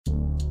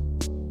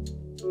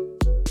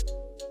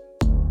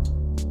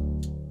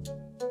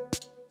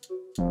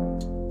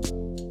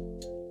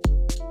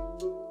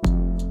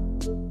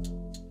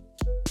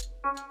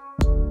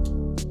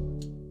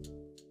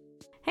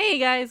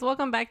guys,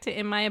 welcome back to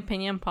In My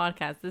Opinion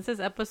podcast. This is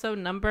episode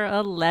number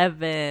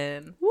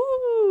 11.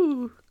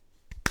 Woo!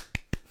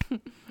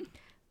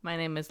 My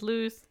name is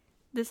Luz.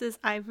 This is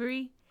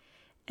Ivory.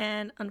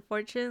 And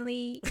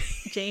unfortunately,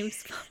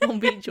 James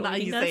won't be joining us.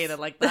 Not you saying it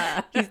like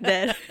that. He's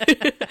dead.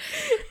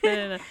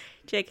 No.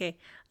 JK.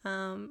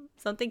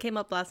 Something came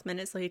up last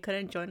minute, so he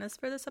couldn't join us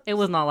for this episode. It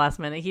was not last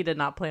minute. He did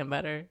not plan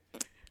better.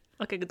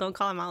 Okay, don't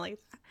call him out like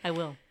that. I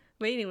will.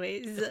 But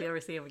anyways. If you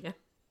ever see him again.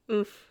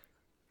 Oof.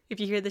 If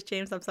you hear this,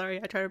 James, I'm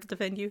sorry. I try to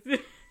defend you.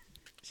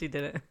 She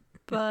didn't.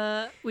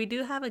 But we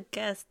do have a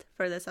guest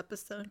for this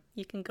episode.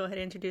 You can go ahead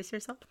and introduce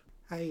yourself.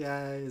 Hi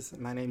guys,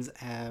 my name's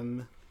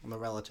M. I'm a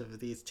relative of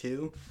these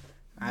two.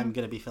 I'm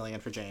going to be filling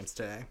in for James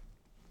today.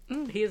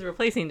 He is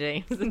replacing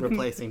James.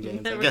 Replacing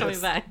James, Never I guess.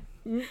 coming back.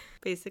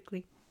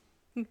 Basically.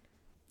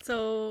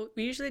 So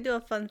we usually do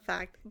a fun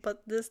fact,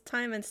 but this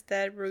time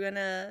instead we're going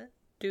to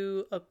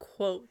do a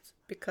quote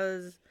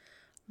because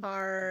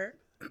our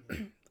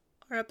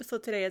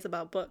episode today is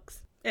about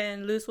books.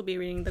 And Luz will be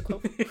reading the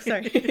quote.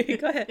 Sorry.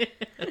 Go ahead.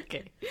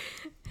 Okay.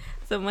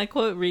 So my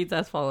quote reads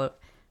as follows.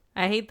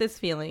 I hate this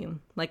feeling.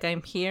 Like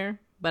I'm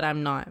here, but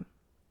I'm not.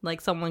 Like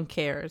someone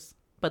cares,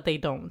 but they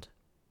don't.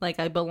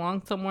 Like I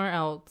belong somewhere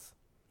else.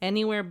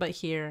 Anywhere but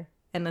here.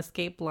 And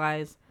escape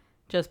lies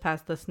just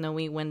past the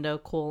snowy window,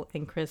 cool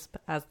and crisp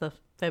as the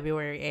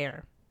February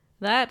air.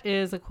 That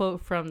is a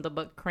quote from the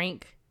book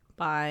Crank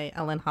by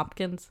Ellen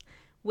Hopkins,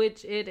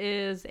 which it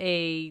is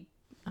a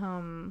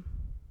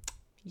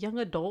young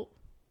adult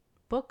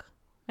book,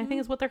 I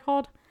think is what they're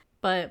called.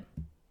 But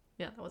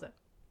yeah, that was it.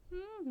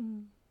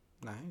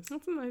 Nice.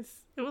 That's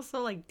nice. It was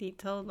so like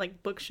detailed,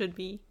 like books should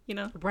be, you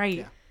know? Right.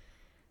 Yeah.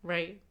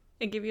 Right.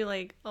 It give you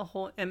like a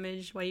whole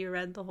image while you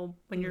read the whole,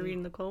 when you're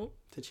reading the quote.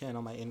 To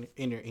channel my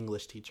inner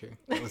English teacher.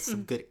 That was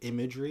some good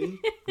imagery.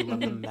 We love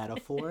the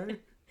metaphor.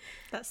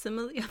 That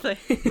simile,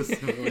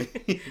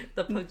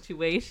 The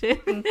punctuation.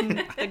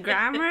 the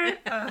grammar,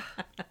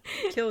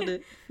 killed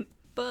it.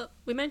 But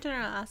we mentioned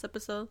in our last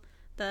episode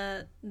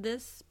that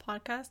this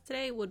podcast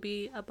today would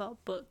be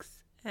about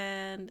books,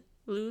 and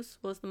Luz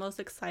was the most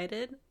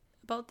excited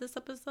about this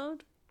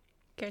episode.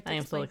 I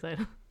am so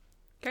excited.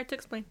 Care to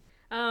explain?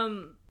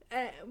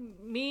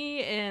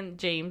 Me and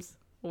James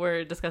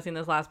were discussing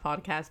this last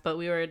podcast, but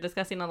we were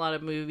discussing a lot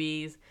of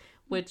movies,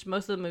 which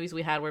most of the movies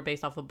we had were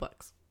based off of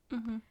books.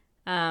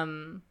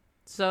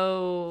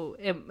 So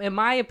in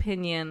my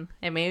opinion,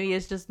 and maybe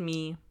it's just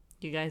me,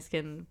 you guys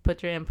can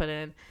put your input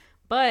in,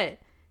 but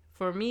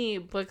for me,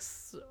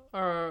 books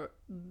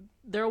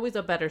they're always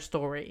a better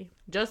story.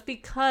 Just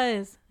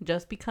because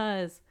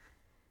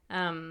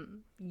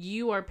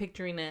you are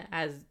picturing it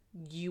as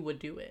you would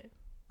do it.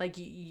 Like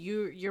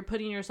you're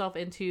putting yourself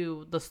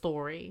into the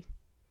story.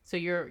 So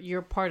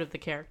you're part of the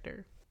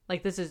character.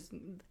 Like this is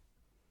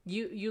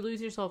you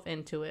lose yourself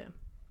into it.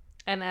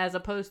 And as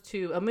opposed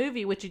to a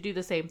movie, which you do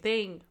the same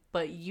thing,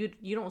 but you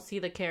don't see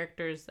the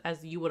characters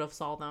as you would have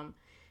saw them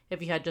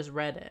if you had just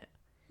read it.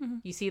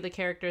 You see the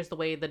characters the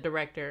way the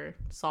director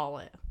saw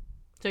it.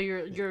 So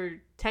you're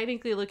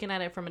technically looking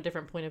at it from a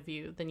different point of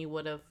view than you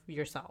would have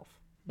yourself.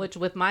 Which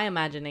with my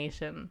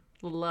imagination,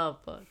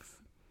 love books.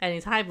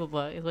 Any type of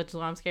book, which is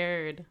why I'm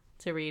scared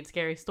to read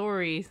scary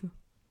stories.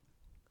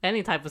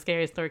 Any type of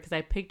scary story, because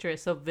I picture it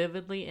so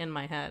vividly in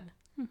my head.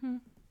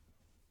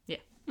 Yeah.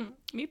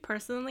 Me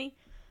personally,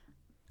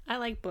 I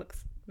like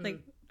books. Like,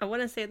 I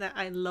wouldn't say that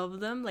I love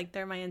them, like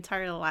they're my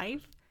entire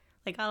life.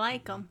 Like, I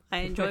like them.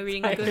 I enjoy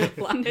reading a good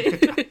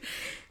life.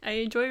 I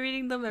enjoy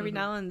reading them every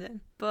now and then.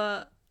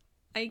 But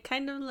I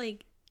kind of,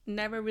 like,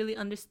 never really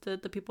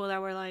understood the people that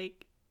were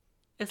like,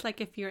 it's like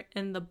if you're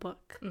in the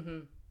book.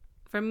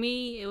 For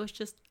me, it was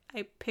just,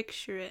 I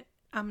picture it.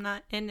 I'm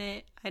not in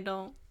it. I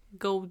don't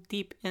go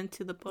deep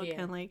into the book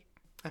and like.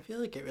 I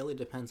feel like it really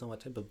depends on what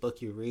type of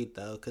book you read,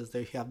 though, because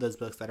you have those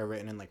books that are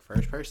written in like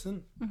first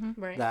person.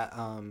 Right. That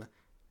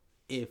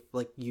if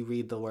like you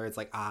read the words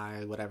like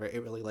I, whatever,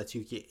 it really lets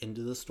you get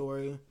into the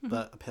story.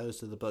 But opposed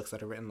to the books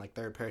that are written like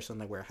third person,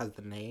 like where it has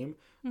the name,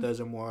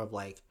 those are more of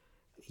like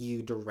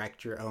you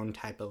direct your own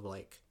type of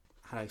like,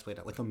 how do I explain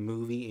it? Like a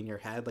movie in your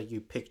head, like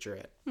you picture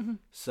it.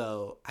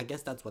 So I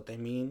guess that's what they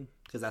mean,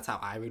 because that's how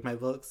I read my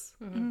books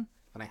when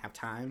I have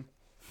time.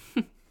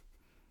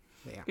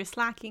 Yeah. You're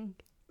slacking.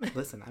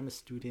 Listen, I'm a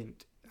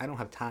student. I don't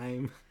have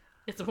time.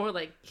 It's more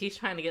like he's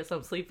trying to get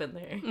some sleep in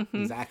there.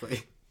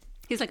 Exactly.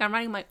 He's like, I'm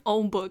writing my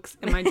own books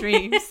in my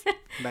dreams.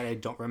 That I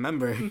don't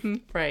remember.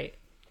 Right.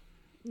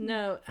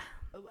 No,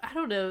 I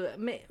don't know.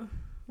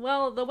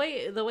 Well, the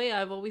way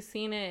I've always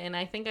seen it, and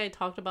I think I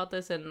talked about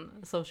this in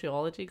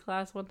sociology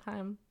class one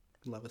time.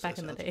 Love a back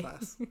in the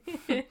sociology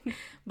day. class.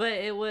 But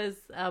it was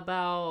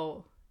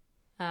about,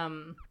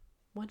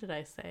 what did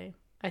I say?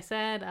 I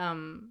said,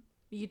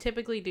 you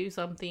typically do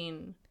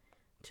something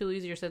to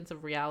lose your sense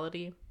of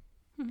reality,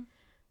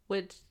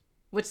 which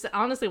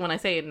honestly, when I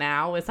say it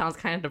now, it sounds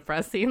kind of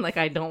depressing. Like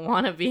I don't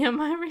want to be in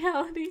my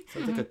reality.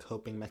 Sounds like a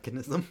coping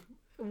mechanism.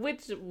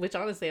 Which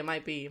honestly it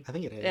might be. I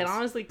think it is. It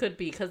honestly could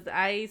be, because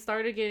I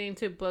started getting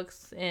into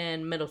books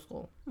in middle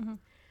school.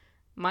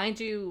 mind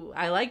you,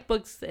 I liked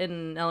books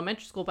in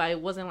elementary school, but I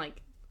wasn't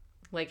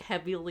like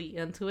heavily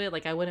into it.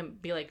 Like I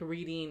wouldn't be like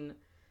reading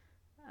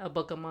a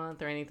book a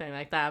month or anything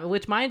like that.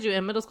 Which, mind you,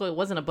 in middle school, it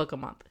wasn't a book a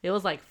month. It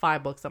was like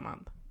 5 books a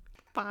month.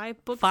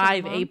 5 books.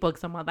 8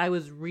 books a month. I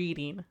was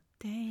reading.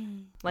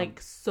 Dang.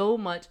 Like so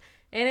much.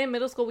 And in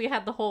middle school, we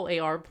had the whole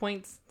AR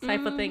points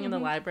type of thing in the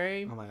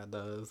library. Oh my god,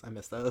 those. I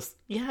miss those.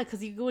 Yeah,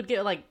 because you would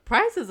get like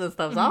prizes and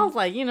stuff. So I was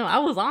like, I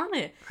was on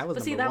it.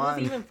 But see, that was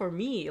even for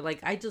me. Like,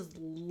 I just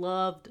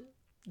loved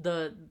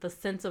the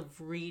sense of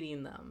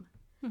reading them.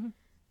 Mm-hmm.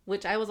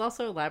 Which I was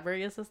also a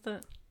library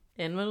assistant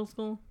in middle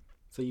school.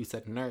 So you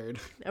said nerd.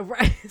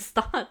 Right.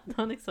 Stop.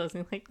 Don't expose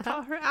me like that.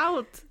 Call her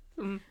out.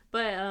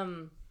 But I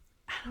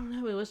don't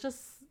know. It was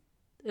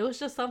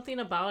just something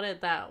about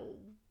it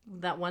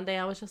that one day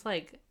I was just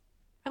like,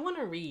 I want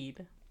to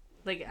read.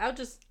 Like,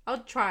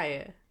 I'll try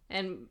it.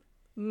 And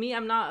me,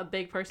 I'm not a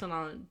big person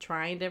on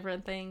trying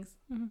different things.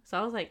 Mm-hmm. So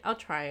I was like, I'll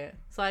try it.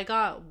 So I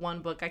got one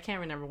book. I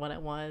can't remember what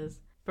it was.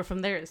 But from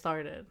there it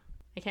started.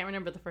 I can't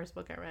remember the first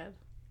book I read.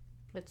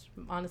 Which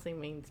honestly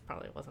means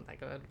probably wasn't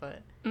that good.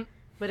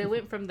 But it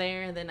went from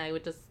there, and then I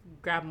would just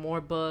grab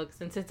more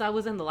books. And since I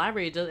was in the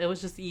library, it was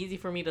just easy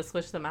for me to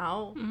switch them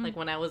out. Mm-hmm. Like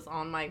when I was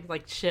on my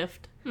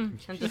shift and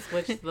just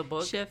switch the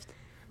book. Shift.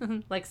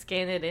 Like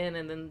scan it in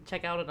and then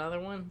check out another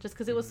one. Just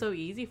because it was so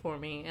easy for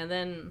me. And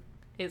then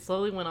it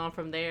slowly went on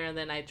from there. And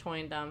then I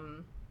joined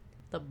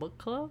the book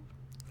club.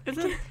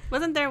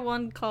 Wasn't there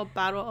one called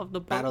Battle of the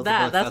Books?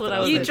 That's what I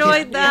was. You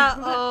joined that?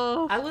 Yeah.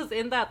 Oh, I was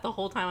in that the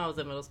whole time I was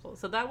in middle school.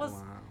 So that was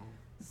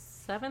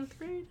 7th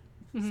grade,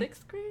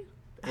 6th grade.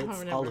 I don't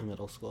remember. All of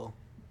middle school.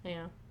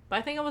 Yeah, but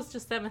I think I was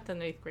just 7th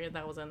and 8th grade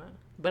that was in it.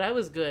 But I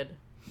was good.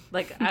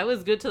 Like, I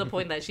was good to the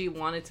point that she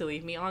wanted to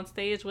leave me on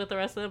stage with the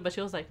rest of them. But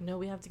she was like, no,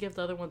 we have to give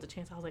the other ones a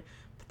chance. I was like,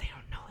 but they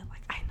don't know it.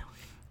 Like, I know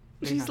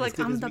it. She's like,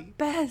 I'm the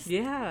best.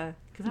 Yeah,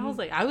 because I was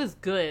like, I was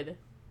good.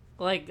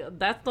 Like,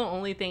 that's the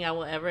only thing I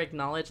will ever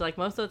acknowledge. Like,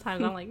 most of the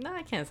times I'm like, no,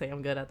 I can't say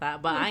I'm good at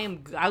that. But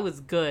I was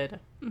good.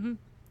 Mm-hmm.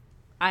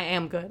 I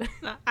am good.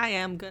 I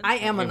am good. I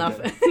am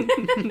enough.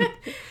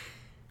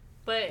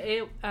 But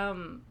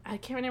I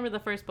can't remember the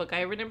first book.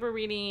 I remember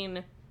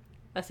reading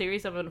A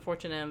Series of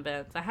Unfortunate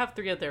Events. I have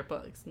 3 of their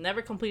books.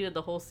 Never completed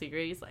the whole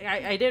series. Like,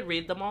 I did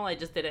read them all. I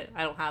just didn't.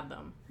 I don't have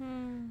them.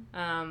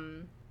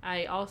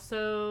 I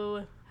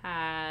also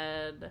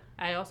read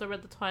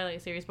the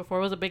Twilight series before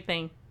it was a big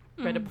thing.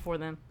 Read it before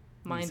then.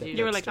 Mind you.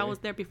 You were like, I was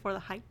there before the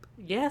hype.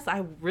 Yes,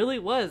 I really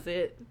was.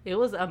 It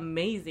was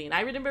amazing.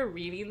 I remember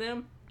reading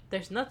them.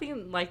 There's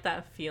nothing like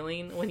that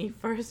feeling when you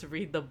first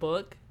read the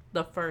book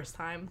the first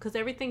time, because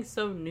everything's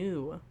so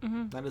new.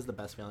 Mm-hmm. That is the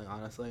best feeling,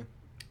 honestly.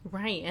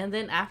 Right. And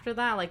then after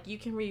that, like, you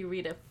can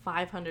reread it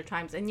 500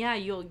 times, and yeah,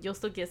 you'll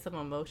still get some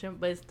emotion,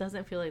 but it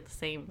doesn't feel like the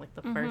same like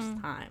the first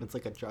time. It's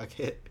like a drug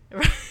hit.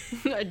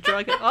 A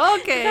drug hit.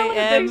 Okay.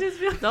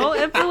 Don't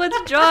influence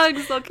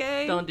drugs.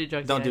 Okay. Don't do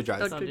drugs. Don't do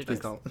drugs. Don't do drugs. Please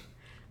don't.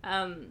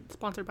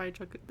 Sponsored by a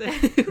drug.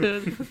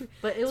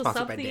 But it was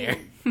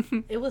something.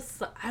 It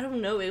was, I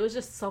don't know. It was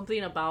just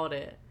something about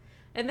it.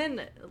 And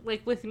then,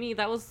 like, with me,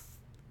 that's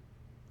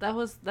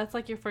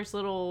like your first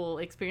little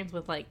experience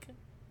with, like,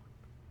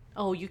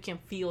 oh, you can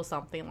feel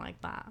something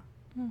like that.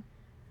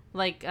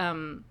 Like,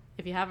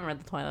 if you haven't read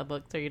the Twilight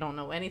books or you don't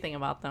know anything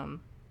about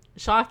them,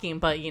 shocking,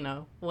 but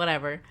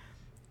whatever.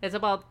 It's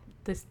about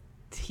this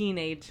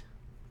teenage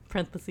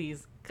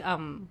parentheses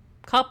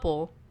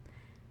couple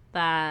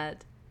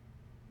that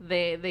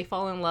they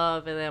fall in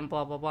love, and then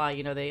blah blah blah,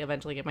 they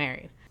eventually get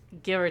married,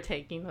 give or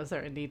take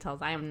certain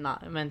details. I am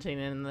not mentioning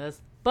it in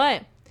this,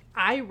 but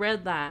I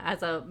read that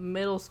as a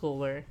middle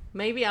schooler.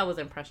 Maybe I was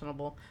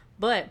impressionable,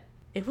 but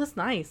it was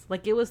nice.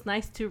 Like, it was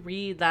nice to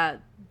read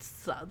that,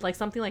 like,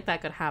 something like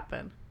that could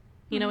happen.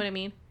 You know what I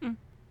mean? And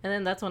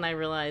then that's when I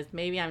realized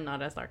maybe I'm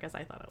not as dark as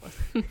I thought I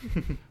was.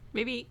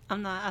 Maybe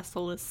I'm not as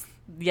soulless.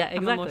 Yeah,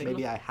 exactly.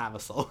 Maybe I have a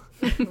soul.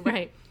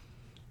 Right.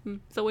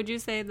 So would you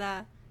say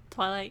that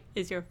Twilight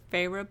is your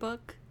favorite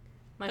book?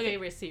 My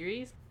favorite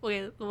series?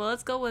 Okay, well,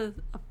 let's go with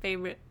a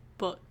favorite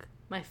book.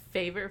 My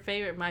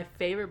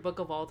favorite book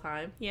of all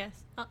time? Yes.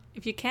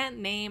 If you can't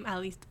name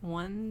at least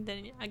one,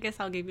 then I guess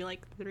I'll give you,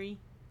 like, 3.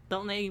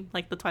 Don't name,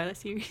 like, the Twilight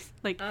series.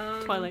 Like,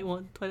 Twilight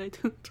 1, Twilight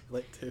 2.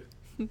 Twilight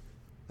 2.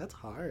 That's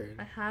hard.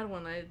 I had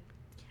one. I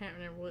can't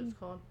remember what it's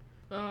called.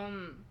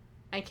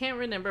 I can't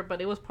remember,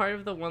 but it was part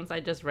of the ones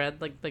I just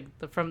read, like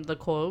from the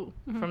quote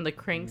from the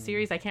Crank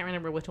series. I can't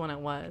remember which one it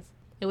was.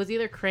 It was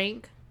either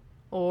Crank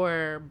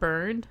or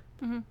Burned,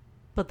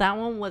 but that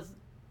one was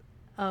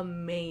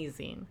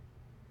amazing,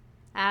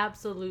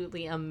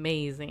 absolutely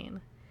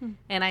amazing.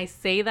 And I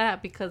say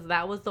that because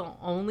that was the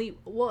only,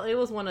 well, it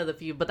was one of the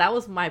few, but that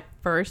was my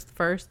first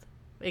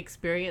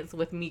experience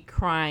with me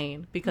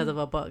crying because of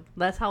a book.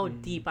 That's how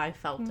deep I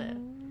felt it.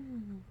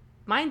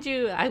 Mind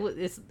you,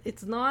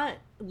 it's not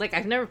like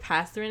I've never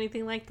passed through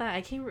anything like that.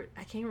 I can't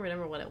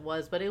remember what it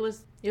was, but it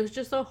was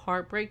just so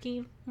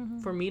heartbreaking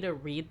for me to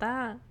read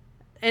that.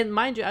 And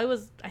mind you, I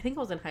think I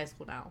was in high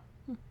school now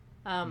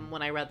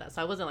when I read that,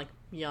 so I wasn't, like,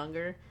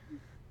 younger.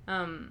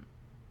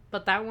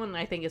 But that one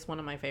I think is one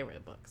of my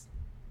favorite books.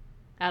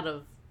 out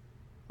of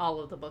all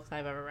of the books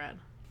I've ever read.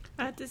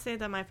 I have to say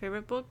that my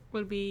favorite book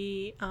would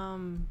be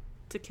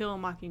To Kill a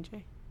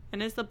Mockingjay.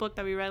 And it's the book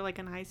that we read like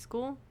in high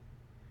school.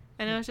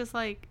 And it was just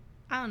like,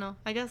 I don't know,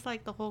 I guess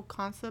like the whole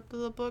concept of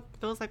the book,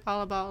 it was like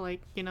all about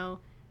like, you know,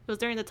 it was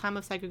during the time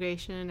of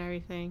segregation and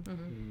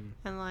everything.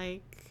 And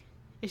like,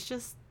 it's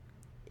just,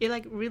 it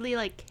like really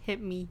like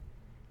hit me.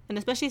 And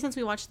especially since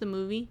we watched the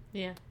movie.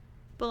 Yeah.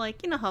 But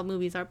like, you know how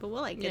movies are, but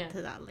we'll like get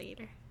to that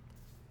later.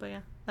 But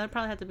yeah, that'd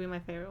probably have to be my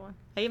favorite one.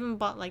 I even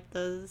bought like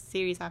the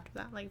series after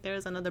that. Like there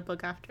was another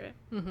book after it.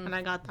 And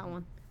I got that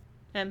one.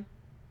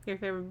 Your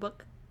favorite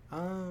book?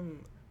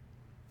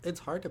 It's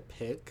hard to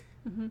pick.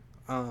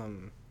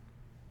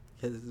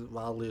 Because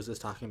while Luz was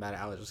talking about it,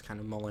 I was just kind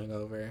of mulling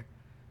over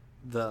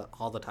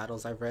all the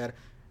titles I've read.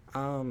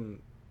 I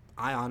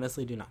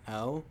honestly do not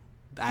know.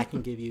 I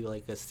can give you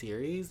like a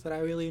series that I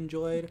really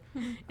enjoyed.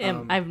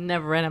 I've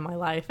never read in my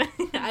life.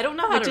 I don't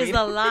know how to read. Which is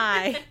a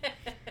lie.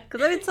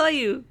 Because let me tell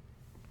you,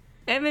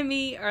 Em and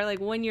me are like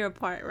 1 year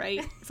apart,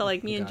 right? So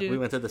like me and June. We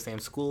went to the same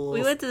schools.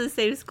 We went to the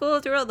same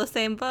schools. We rode the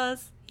same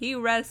bus. He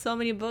read so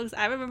many books.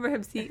 I remember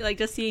him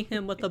just seeing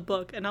him with a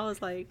book, and I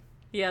was like,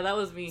 yeah, that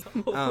was me.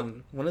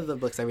 One of the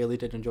books I really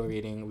did enjoy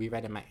reading, we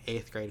read in my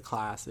 8th grade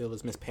class. It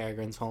was Miss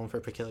Peregrine's Home for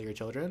Peculiar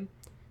Children.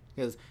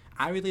 Because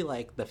I really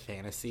like the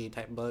fantasy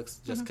type books,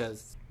 just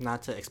because,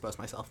 not to expose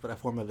myself, but a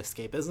form of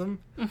escapism,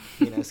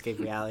 escape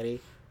reality.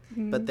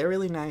 But they're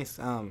really nice.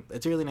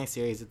 It's a really nice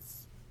series.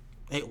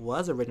 It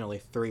was originally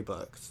 3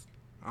 books.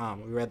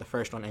 We read the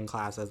first one in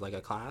class as like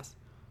a class,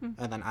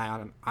 and then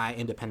I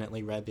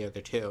independently read the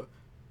other 2.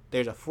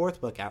 There's a 4th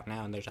book out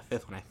now, and there's a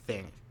 5th one, I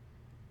think.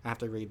 I have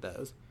to read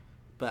those.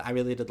 But I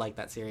really did like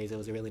that series. It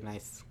was a really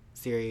nice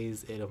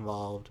series. It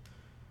involved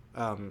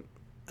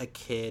a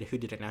kid who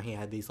didn't know he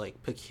had these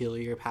like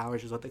peculiar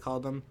powers, is what they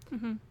called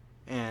them.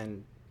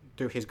 And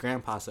through his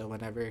grandpa, so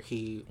whenever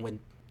he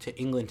went to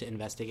England to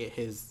investigate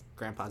his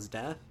grandpa's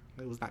death,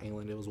 it was not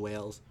England, it was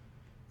Wales,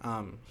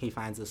 he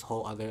finds this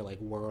whole other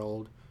like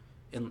world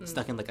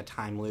stuck in like a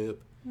time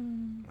loop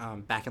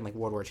back in like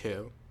World War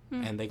II.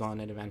 And they go on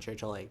an adventure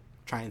to like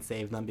try and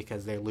save them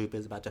because their loop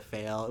is about to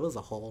fail. It was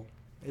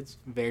it's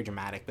very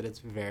dramatic, but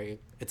it's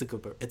a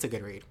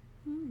good read.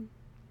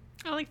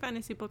 I like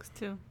fantasy books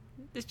too.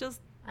 It's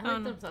just, I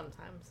like them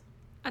sometimes.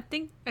 I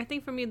think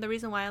for me the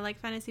reason why I like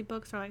fantasy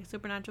books or like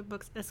supernatural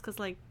books is because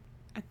like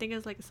I think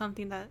it's like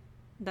something that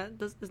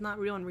is not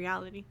real in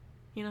reality,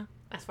 you know.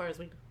 As far as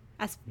we know.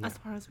 As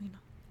far as we know,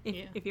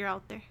 if you're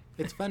out there,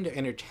 it's fun to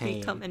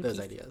entertain those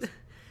ideas.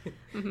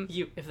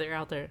 If they're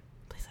out there,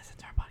 please listen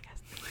to our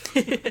podcast.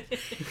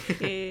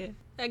 Yeah,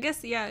 I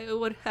guess it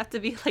would have to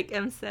be like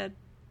Em said.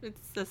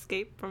 It's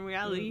escape from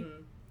reality.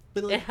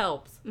 But like, it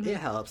helps. It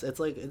helps. It's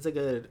like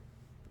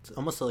it's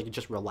almost like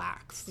just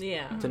relax.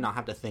 Yeah. To not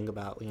have to think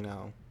about,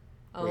 Unless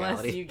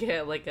reality. you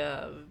get like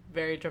a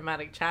very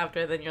dramatic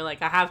chapter, then you're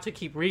like, I have to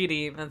keep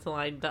reading until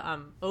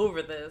I'm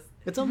over this.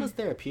 It's almost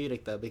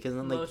therapeutic though, because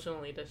then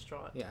emotionally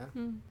distraught. Yeah.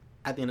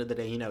 At the end of the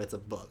day, it's a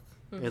book.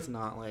 It's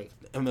not like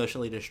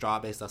emotionally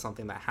distraught based on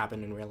something that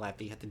happened in real life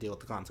that you have to deal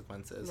with the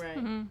consequences.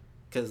 Right.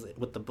 Because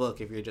with the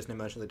book, if you're just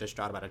emotionally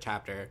distraught about a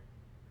chapter,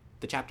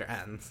 the chapter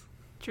ends.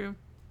 True.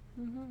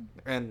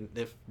 And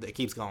if it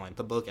keeps going,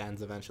 the book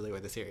ends eventually, or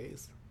the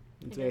series.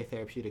 It's very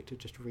therapeutic to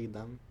just read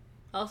them.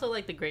 Also,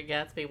 like The Great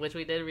Gatsby, which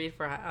we did read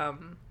for high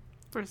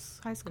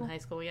school. In high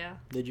school, yeah.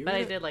 Did you? But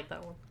I did like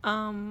that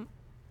one.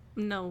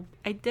 No,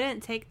 I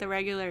didn't take the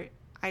regular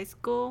high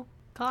school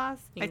class.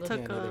 English?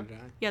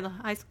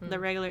 I took the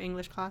regular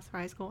English class for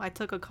high school. I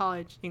took a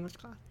college English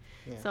class,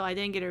 so I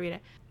didn't get to read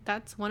it.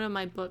 That's one of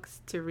my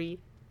books to read.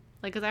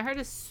 Like, because I heard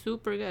it's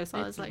super good, so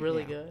I was like,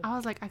 really good. I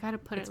was like, I gotta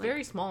put it's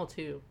very small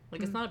too.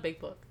 Like, it's not a big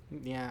book.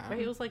 Yeah, right.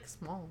 It was like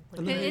small. Like,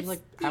 and then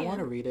I want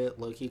to read it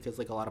low key because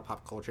like a lot of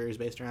pop culture is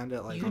based around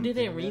it. Like, you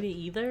didn't read it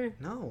either?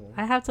 No.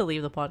 I have to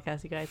leave the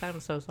podcast, you guys. I'm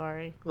so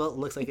sorry. Well, it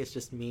looks like it's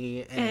just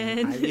me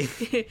and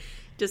Ivy.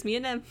 Just me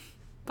and them.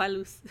 Bye,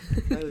 Luz.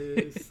 Bye,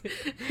 Luz.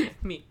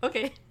 Me.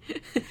 Okay.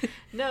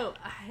 No,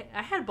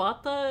 I had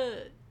bought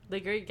the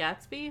Great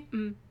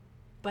Gatsby,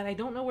 but I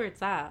don't know where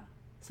it's at.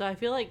 So I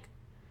feel like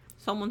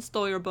someone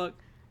stole your book.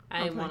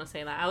 I want to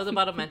say that. I was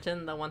about to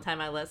mention the one time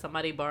I let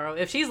somebody borrow.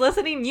 If she's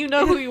listening, you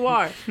know who you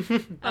are.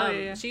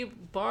 Yeah. She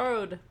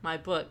borrowed my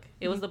book.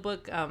 It was the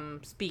book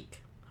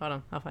Speak. Hold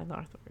on, I'll find the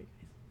author for you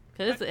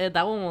guys. Because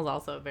that one was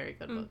also a very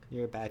good book.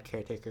 You're a bad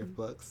caretaker of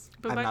books.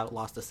 I've not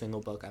lost a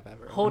single book I've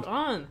ever owned.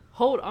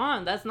 Hold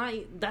on.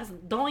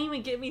 Don't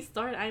even get me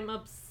started. I'm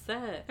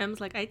upset.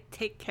 Em's like, I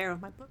take care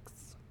of my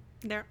books.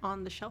 They're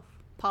on the shelf,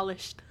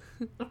 polished.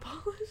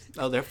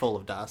 Oh, they're full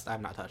of dust.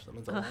 I've not touched them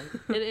in so long.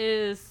 It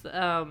is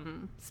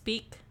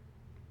Speak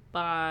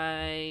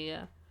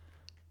by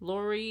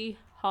Laurie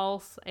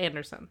Halse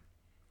Anderson.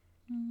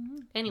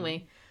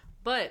 Anyway,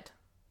 but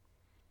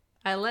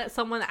I let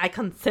someone I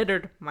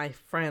considered my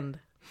friend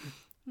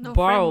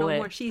borrow it.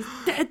 More. She's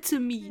dead to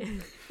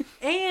me.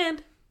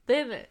 And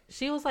then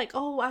she was like,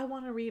 "Oh, I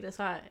want to read it."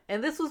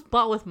 And this was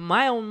bought with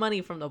my own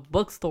money from the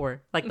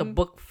bookstore, like the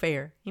book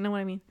fair. You know what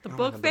I mean? The Oh my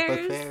book God, fairs.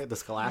 the book fair, the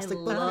Scholastic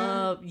I book fair.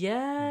 love,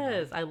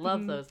 yes, I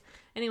love those.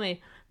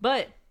 Anyway,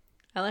 but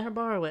I let her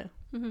borrow it.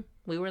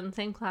 We were in the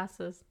same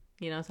classes,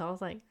 you know, so I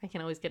was like, I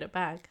can always get it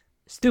back.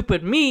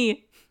 Stupid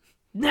me,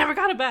 never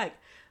got it back.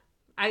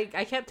 I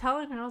kept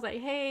telling her, I was like,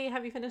 hey,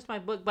 have you finished my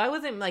book? But I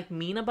wasn't like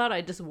mean about it.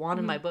 I just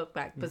wanted my book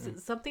back. But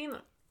it's something,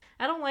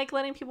 I don't like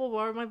letting people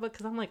borrow my book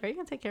because I'm like, are you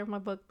going to take care of my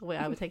book the way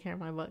I would take care of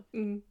my book?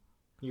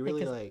 You're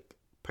really like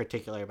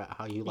particular about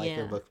how you like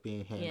your book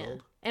being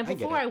handled. And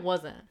before I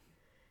wasn't.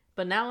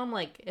 But now I'm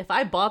like, if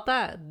I bought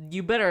that,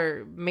 you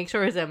better make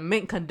sure it's in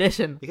mint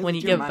condition Because when you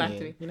it's give your it back money,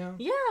 to me. you know?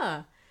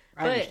 Yeah.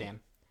 I understand.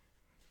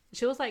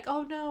 She was like,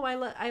 oh no,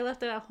 I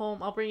left it at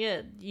home. I'll bring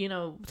it, you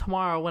know,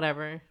 tomorrow or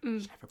whatever.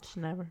 She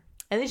never.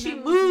 And then she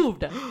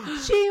moved.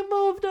 She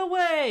moved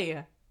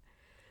away.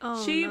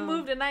 Oh, She no.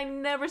 moved and I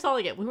never saw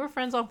it again. We were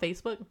friends on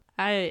Facebook.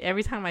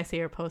 Every time I see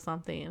her post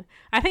something,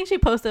 I think she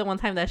posted one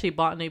time that she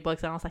bought new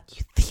books and I was like,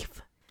 you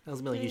thief. I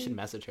was like, you should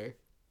message her.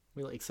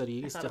 Be like, so do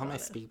you still have my about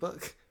it. speak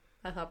book?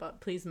 I thought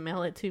about, please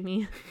mail it to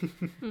me.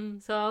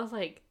 So I was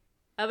like,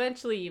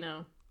 eventually, you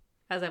know,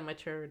 as I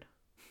matured,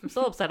 I'm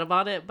still upset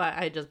about it, but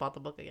I just bought the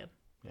book again.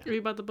 Read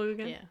about the book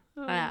again. Yeah,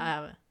 Oh. I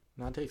haven't.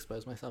 Not to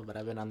expose myself, but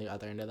I've been on the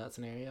other end of that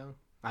scenario.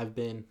 I've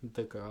been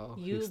the girl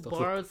who You stole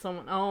borrowed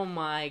someone. Oh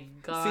my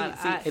god!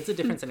 See, it's a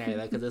different scenario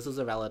though, because this was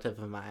a relative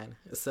of mine.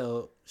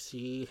 So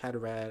she had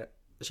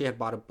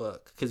bought a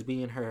book because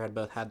we and her had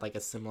both had like a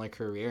similar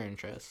career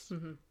interest,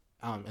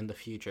 in the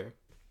future,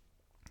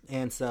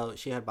 and so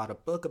she had bought a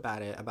book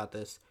about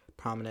this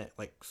prominent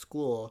like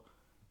school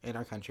in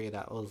our country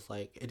that was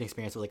like an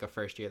experience of like a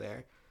first year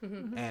there.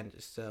 And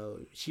so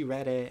she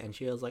read it and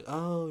she was like,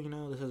 oh, you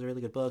know, this is a really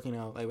good book, you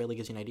know, it really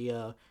gives you an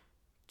idea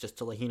just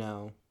to, like, you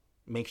know,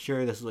 make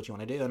sure this is what you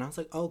want to do. And I was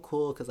like, oh,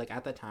 cool, because like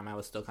at that time I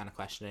was still kind of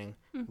questioning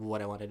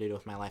what I wanted to do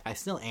with my life. I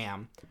still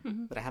am,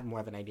 but I have more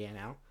of an idea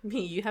now.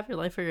 You have your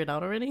life figured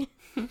out already?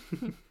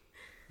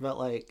 But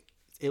like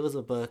it was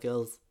a book,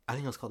 I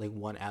think it was called like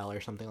 1L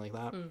or something like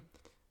that.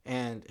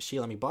 And she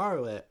let me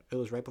borrow it. It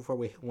was right before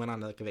we went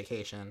on like a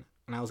vacation,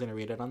 and I was gonna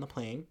read it on the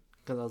plane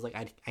because I was like,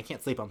 I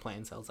can't sleep on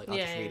planes, so I was like, I'll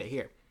just read it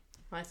here.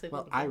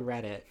 I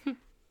read it.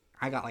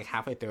 I got like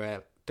halfway through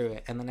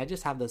it, and then I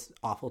just have this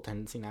awful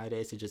tendency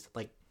nowadays to just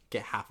like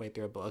get halfway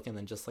through a book and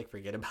then just like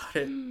forget about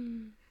it.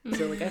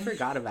 So like I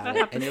forgot about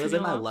it, and it was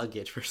in my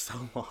luggage for so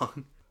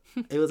long.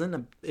 It was in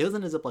a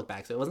Ziploc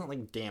bag, so it wasn't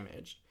like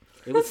damaged.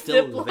 It was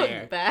still Ziploc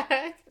there.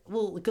 bag?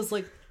 Well, because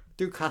like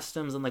through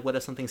customs and like what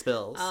if something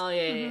spills? Oh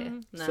yeah.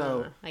 No,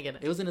 So no, I get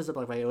it. It was in a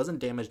Ziploc bag. It wasn't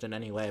damaged in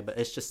any way, but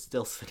it's just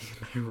still sitting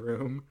in my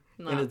room,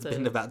 and it's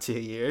been about 2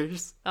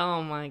 years.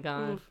 Oh my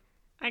god. Oof.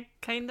 I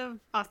kind of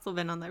also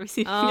been on that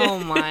receiving. Oh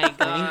my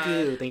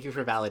god. Thank you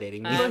for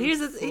validating me. Well, I'm here's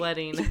the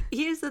sweating.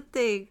 Here's the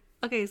thing.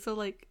 Okay, so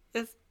like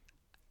it's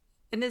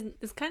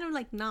kind of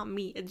like not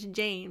me. It's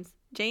James.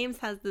 James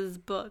has this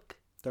book,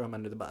 Throw him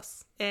under the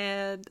bus.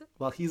 and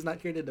Well, he's not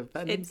here to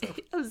defend himself.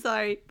 I'm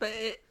sorry, but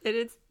it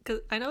is because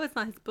I know it's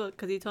not his book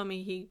because he told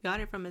me he got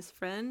it from his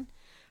friend.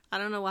 I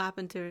don't know what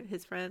happened to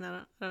his friend.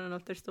 I don't know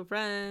if they're still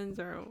friends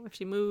or if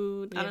she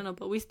moved. I don't know,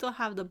 but we still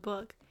have the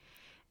book,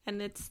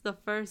 and it's the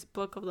first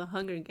book of the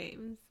Hunger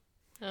Games.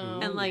 Oh.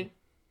 And like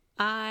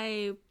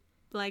I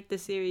like the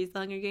series The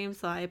Hunger Games,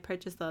 so I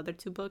purchased the other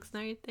 2 books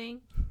and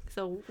everything.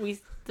 So we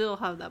still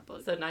have that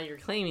book. So now you're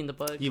claiming the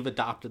book. You've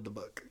adopted the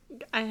book.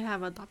 I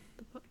have adopted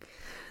the book.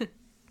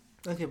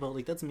 Okay, but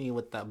like that's me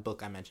with that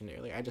book I mentioned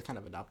earlier. I just kind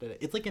of adopted it.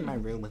 It's like in my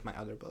room with my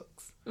other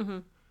books.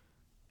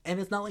 And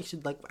it's not like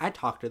I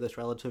talk to this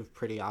relative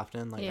pretty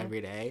often, like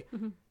every day.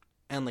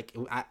 And like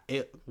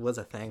it was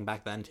a thing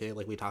back then too.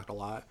 Like we talked a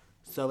lot.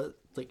 So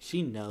it's like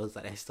she knows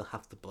that I still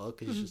have the book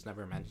because she just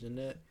never mentioned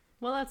it.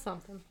 Well, that's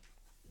something.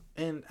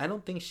 And I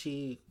don't think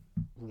she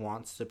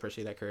wants to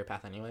pursue that career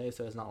path anyway,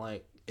 so it's not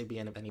like it'd be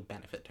of any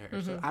benefit to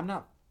her. So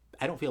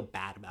I don't feel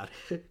bad about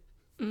it.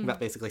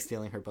 About basically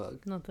stealing her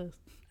book. Not this.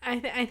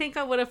 I think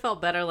I would have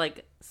felt better,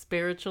 like,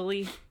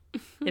 spiritually,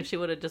 if she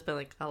would have just been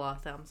like, I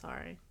lost it, I'm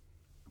sorry.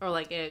 Or,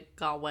 like, it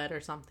got wet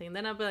or something.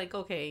 Then I'd be like,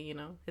 okay, you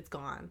know, it's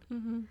gone.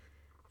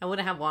 I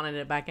wouldn't have wanted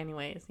it back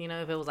anyways, you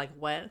know, if it was, like,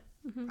 wet.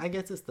 I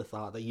guess it's the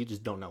thought that you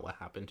just don't know what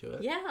happened to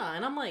it. Yeah,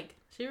 and I'm like,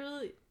 she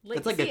really... Like,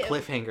 It's like a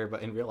cliffhanger,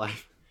 but in real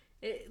life.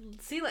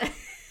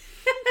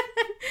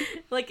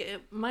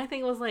 My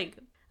thing was, like,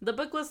 the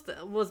book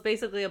was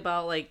basically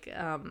about, like,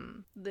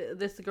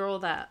 this girl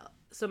that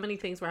so many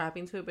things were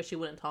happening to her, but she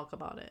wouldn't talk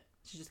about it.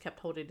 She just kept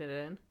holding it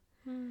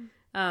in.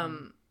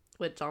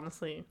 Which,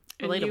 honestly...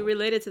 And you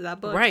related to that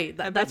book. Right.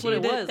 That's what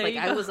it was. Like,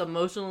 I go. was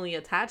emotionally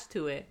attached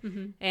to it.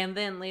 And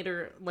then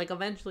later, like,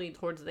 eventually,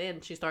 towards the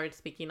end, she started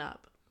speaking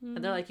up.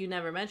 And they're like, you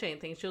never mentioned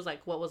anything. She was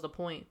like, what was the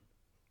point?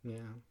 Yeah.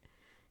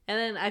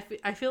 And then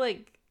I feel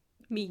like...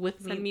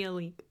 Send me a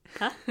link.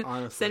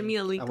 Honestly, Send me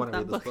a link I of want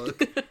to that read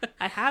this book.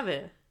 I have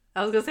it.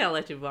 I was gonna say I'll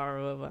let you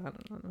borrow it, but I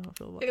don't know how I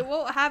feel about It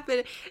won't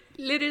happen.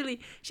 Literally,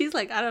 she's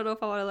like, I don't know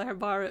if I want to let her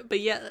borrow it. But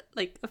yeah,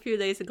 like a few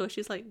days ago,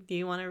 she's like, do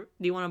you want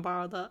to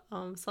borrow the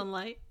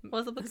Sunlight?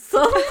 What's the book?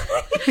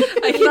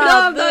 I know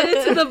I'm not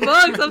into the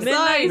books. I'm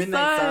sorry.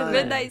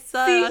 Midnight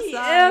Sun. See,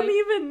 Em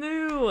even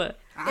knew.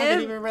 I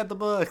haven't even read the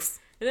books.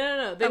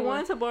 No. They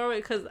wanted to borrow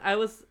it because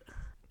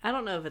I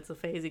don't know if it's a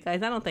phase, you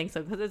guys. I don't think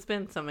so because it's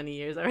been so many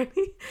years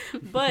already.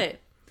 But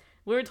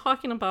we were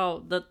talking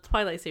about the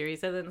Twilight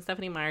series, and then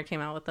Stephanie Meyer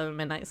came out with the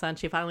Midnight Sun.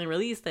 She finally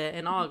released it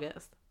in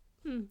August,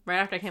 right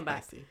after I came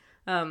back.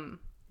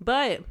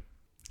 But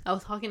I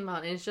was talking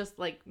about, and it's just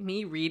like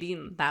me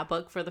reading that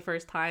book for the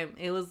first time.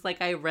 It was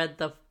like I read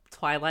the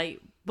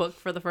Twilight book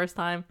for the first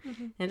time,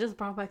 and it just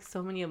brought back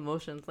so many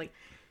emotions. Like,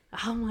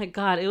 oh my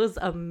god, it was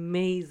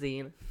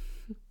amazing.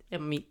 To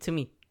me,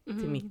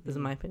 this is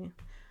my opinion.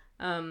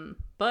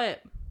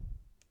 But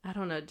I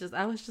don't know.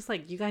 I was just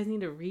like, you guys need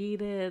to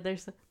read it.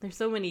 There's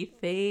so many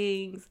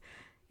things.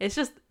 It's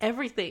just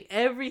everything.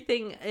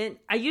 And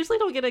I usually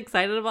don't get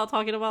excited about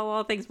talking about a lot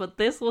of things, but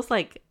this was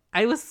like,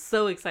 I was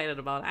so excited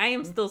about it. I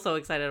am still so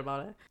excited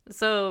about it.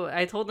 So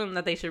I told them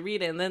that they should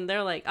read it, and then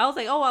they're like, I was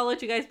like, oh, I'll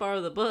let you guys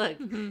borrow the book.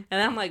 And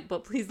I'm like,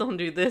 but please don't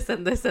do this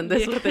and this and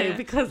this with it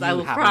because I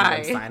will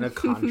cry. Sign a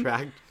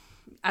contract.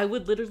 I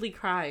would literally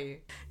cry.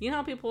 You know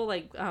how people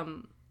like,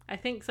 I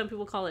think some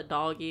people call it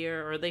dog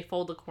ear, or they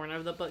fold the corner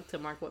of the book to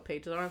mark what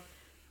page they're on.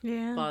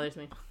 Yeah. It bothers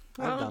me.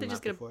 I've done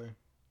that before.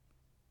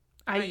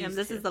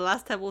 This is the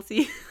last time we'll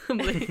see.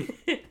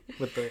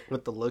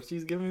 with the look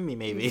she's giving me,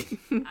 maybe.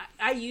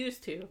 I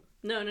used to.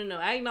 No.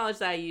 I acknowledge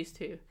that I used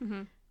to.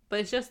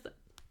 But it's just,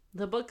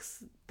 the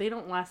books, they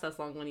don't last as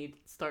long when you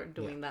start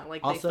doing that.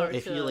 Like, also,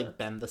 if you like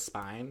bend the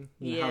spine,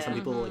 you know how some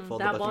people like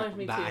fold that the book. bothers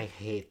me too. I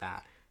hate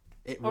that.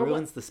 It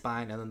ruins the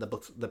spine, and then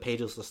the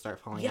pages will start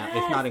falling out,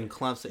 if not in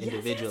clumps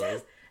individually.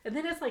 Yes. And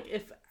then it's like,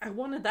 if I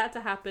wanted that to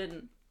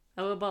happen,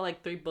 I would buy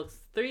like 3 books,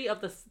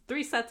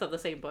 3 sets of the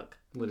same book,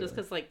 literally. Just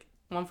because like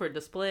one for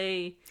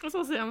display, I'm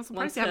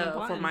surprised you haven't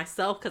bought for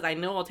myself because I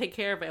know I'll take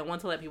care of it, and one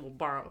to let people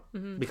borrow.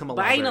 Become a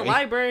but library. I ain't a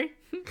library.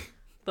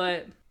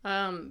 But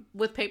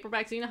with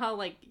paperbacks, you know how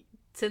like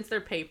since they're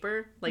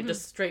paper, like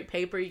just straight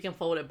paper, you can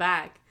fold it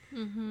back.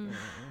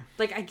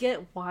 Like I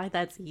get why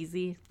that's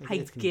easy. I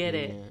get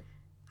it.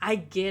 I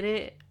get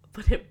it,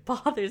 but it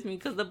bothers me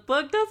because the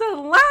book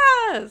doesn't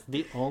last.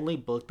 The only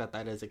book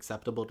that is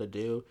acceptable to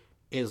do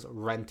is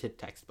rented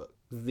textbook.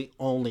 The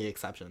only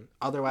exception.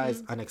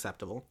 Otherwise,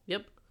 unacceptable.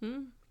 Yep.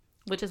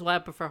 Which is why I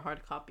prefer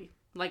hard copy,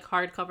 like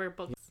hardcover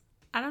books.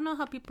 I don't know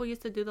how people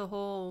used to do the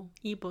whole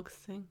ebooks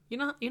thing. You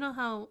know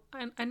how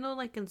I know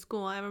like in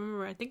school, I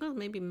remember, I think it was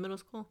maybe middle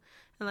school,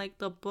 and like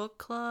the book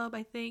club,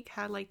 I think,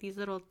 had like these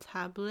little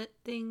tablet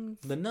things.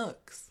 The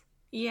Nooks.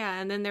 Yeah,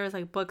 and then there was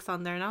like books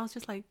on there, and I was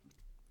just like,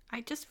 I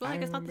just feel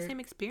like it's not the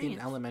same experience.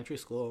 In elementary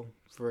school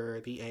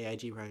for the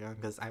AIG program,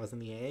 because I was in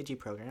the AIG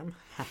program,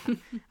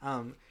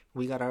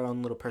 we got our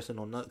own little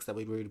personal nooks that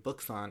we read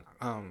books on.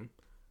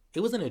 It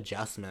was an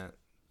adjustment,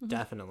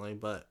 definitely,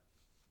 but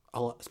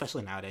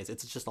especially nowadays,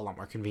 it's just a lot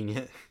more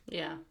convenient.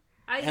 Yeah.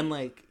 And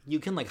like you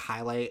can like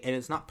highlight, and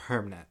it's not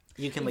permanent.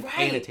 You can like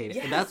annotate it.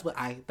 Yes. And that's what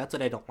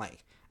I don't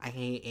like. I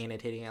hate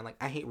annotating, and like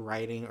I hate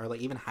writing or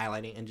like even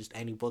highlighting in just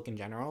any book in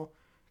general.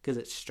 Because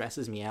it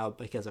stresses me out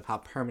because of how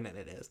permanent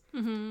it is.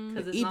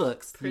 Because it's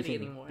ebooks, not pretty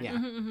anymore. Yeah,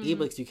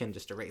 ebooks you can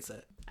just erase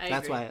it.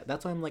 That's why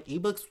I'm like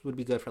ebooks would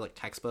be good for like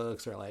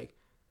textbooks or like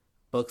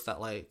books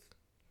that like,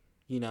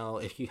 you know,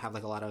 if you have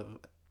like a lot of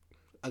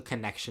a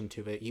connection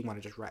to it, you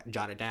want to just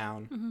jot it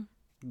down.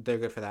 They're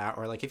good for that.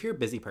 Or like if you're a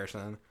busy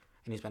person and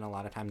you spend a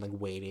lot of time like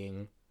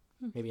waiting,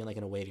 maybe like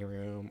in a waiting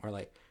room or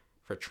like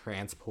for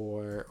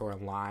transport or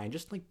online,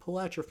 just like pull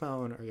out your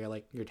phone or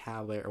your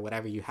tablet or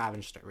whatever you have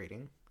and just start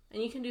reading.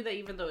 And you can do that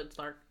even though it's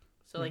dark.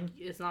 So, like,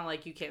 it's not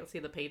like you can't see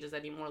the pages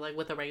anymore. Like,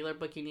 with a regular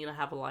book, you need to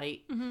have a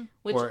light.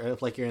 Or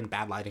if, like, you're in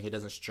bad lighting, it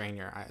doesn't strain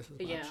your eyes as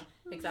much. Yeah,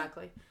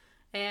 exactly.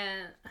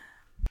 And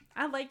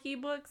I like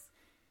ebooks,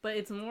 but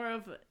it's more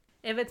of...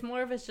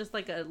 it's just,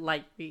 like, a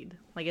light read.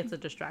 Like, it's a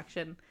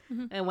distraction.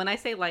 And when I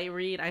say light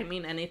read, I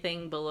mean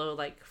anything below,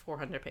 like,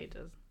 400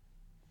 pages.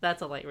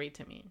 That's a light read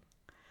to me.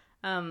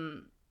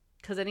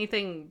 Because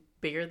anything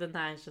bigger than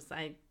that is just...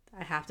 I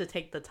have to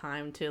take the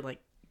time to, like...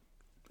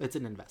 It's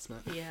an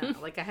investment. Yeah,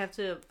 like I have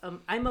to,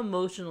 I'm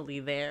emotionally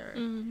there.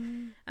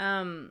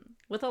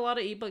 With a lot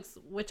of ebooks,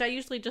 which I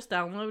usually just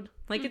download.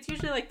 Like it's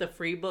usually like the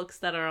free books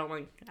that are on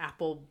like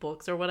Apple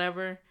Books or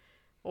whatever.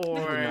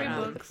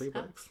 Or free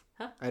books.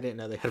 Huh? I didn't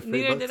know they had free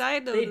Neither books. did I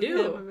know they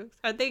do.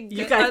 I think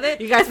you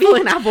guys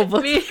pulling Apple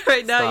Books me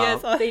right now.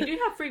 Stop. Yes, they do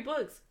have free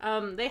books. They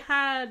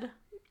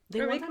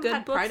one time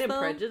had Pride and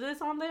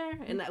Prejudice on there,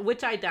 and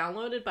which I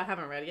downloaded but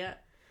haven't read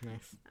yet.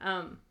 Nice.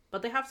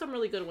 But they have some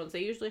really good ones.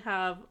 They usually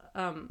have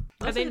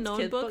are they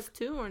known books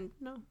too, or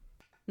no?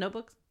 No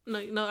books?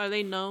 No. Are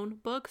they known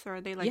books, or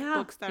are they like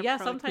books that are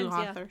sometimes new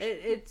authors?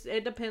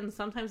 It depends.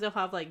 Sometimes they'll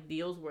have like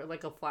deals where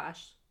like a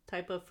flash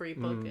type of free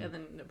book, and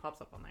then it pops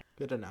up on there.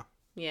 Good to know.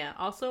 Yeah.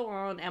 Also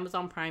on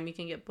Amazon Prime, you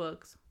can get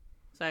books,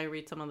 so I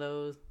read some of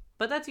those.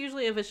 But that's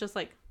usually if it's just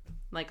like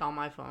like on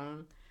my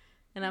phone,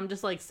 and I'm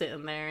just like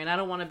sitting there, and I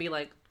don't want to be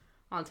like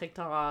on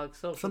TikTok,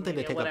 social Something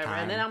media, to take up whatever.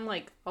 time. And then I'm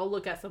like, I'll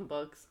look at some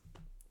books,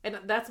 and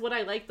that's what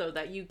I like though,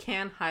 that you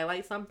can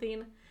highlight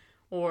something,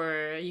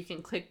 or you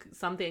can click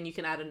something and you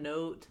can add a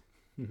note.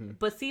 Mm-hmm.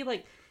 But see,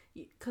 like,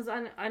 because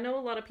I know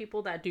a lot of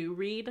people that do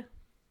read,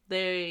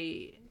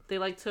 they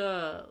like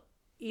to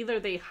either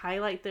they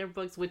highlight their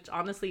books, which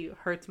honestly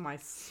hurts my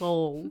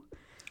soul,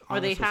 or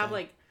they Honestly, have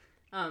same.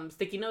 like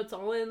sticky notes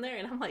all in there,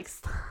 and I'm like,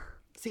 stop.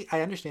 See,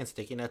 I understand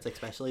sticky notes,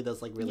 especially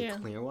those like really Yeah.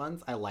 clear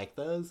ones. I like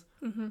those,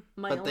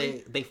 My but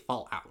only... they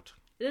fall out.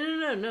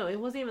 No, it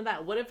wasn't even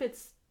that. What if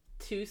it's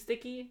too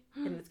sticky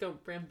and it's gonna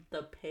rip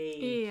the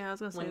page Yeah, I was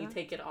gonna say when you that.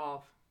 take it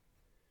off?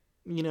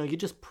 You know, you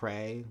just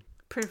pray.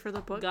 Pray for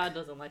the book. God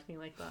doesn't like me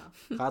like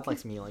that. God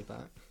likes me like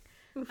that.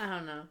 I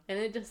don't know, and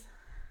it just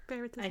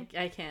Favoritism.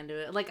 I can't do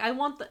it. Like I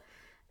want the,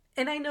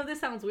 and I know this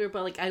sounds weird,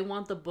 but like I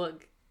want the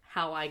book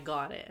how I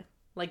got it,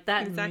 like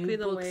that Exactly new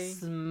the book way.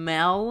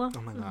 smell,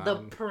 Oh my God. the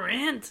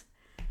print.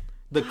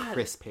 The God.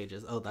 crisp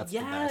pages. Oh, that's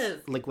Yes. the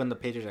best. Like when the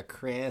pages are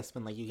crisp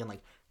and like you can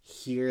like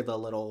hear the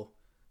little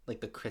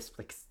like the crisp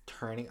like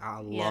turning. I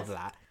love Yes.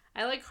 that.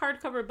 I like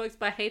hardcover books,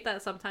 but I hate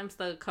that sometimes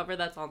the cover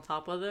that's on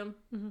top of them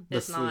The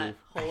is not sleeve.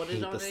 I holded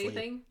hate on the sleeve.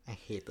 anything. I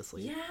hate the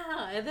sleeve.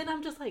 Yeah, and then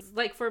I'm just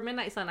like for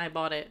Midnight Sun, I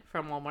bought it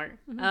from Walmart.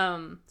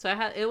 So I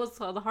had it was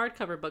the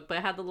hardcover book, but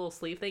it had the little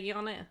sleeve thingy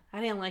on it. I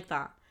didn't like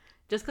that,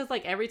 just because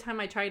like every time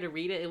I tried to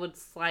read it, it would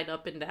slide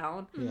up and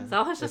down. Yeah. So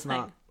I was just it's like,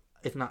 not.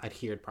 It's not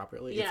adhered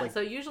properly. yeah. It's like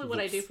So usually what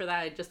I do loose. for that,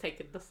 I just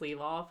take the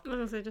sleeve off I was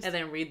gonna say just and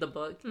then read the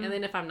book. And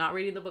then if I'm not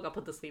reading the book, I'll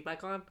put the sleeve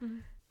back on.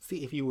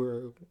 See, if you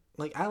were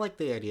like, I like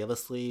the idea of a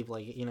sleeve,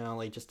 like you know,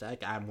 like just to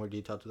like, add more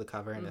detail to the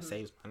cover and it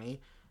saves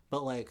money.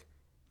 But like,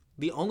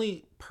 the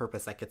only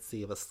purpose I could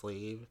see of a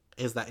sleeve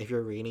is that if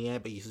you're reading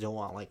it, but you still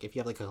want like, if you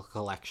have like a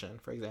collection,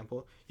 for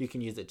example, you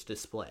can use it to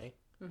display.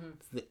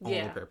 It's the only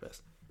Yeah.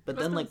 purpose. But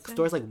was then gonna like say.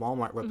 stores like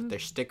Walmart will put their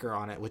sticker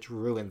on it, which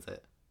ruins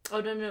it. Oh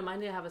no,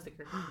 mine didn't have a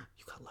sticker.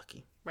 You got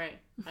lucky. Right.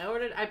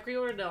 I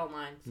pre-ordered it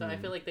online, so I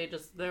feel like they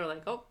were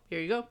like, oh, here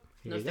you go,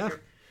 no Here you go.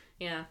 sticker.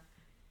 Yeah,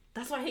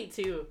 that's what I hate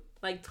too.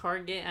 Like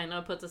Target, I know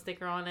it puts a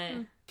sticker on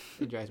it.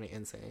 It drives me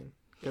insane.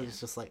 Because it's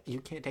just like, you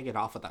can't take it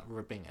off without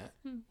ripping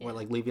it. Or Yeah.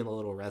 like leaving the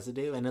little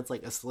residue. And it's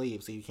like a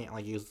sleeve, so you can't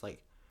like use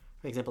like,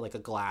 for example, like a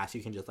glass,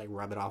 you can just like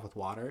rub it off with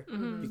water.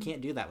 You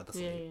can't do that with a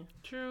sleeve. Yeah.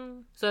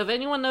 true. So if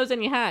anyone knows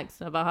any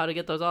hacks about how to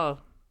get those off,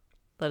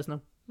 let us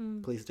know.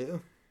 Please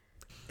do.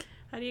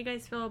 How do you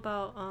guys feel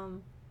about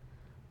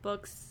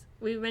books?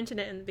 We mentioned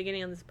it in the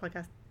beginning of this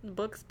podcast.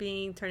 Books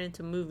being turned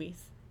into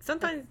movies.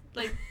 Sometimes,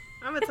 like,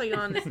 I'm gonna tell you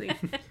honestly.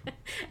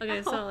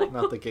 Okay, so like,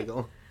 Not the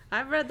giggle.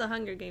 I've read the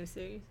Hunger Games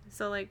series.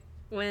 So like,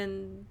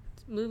 when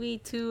movie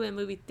 2 and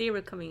movie 3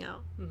 were coming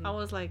out, I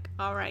was like,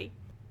 all right.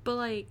 But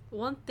like,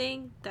 one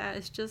thing that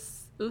is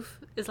just oof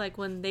is like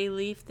when they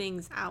leave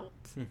things out.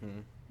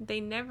 Mm-hmm. They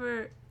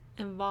never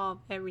involve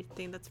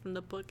everything that's from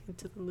the book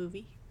into the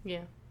movie.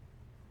 Yeah.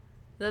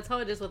 That's how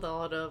it is with a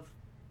lot of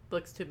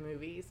books to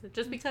movies.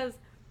 Just because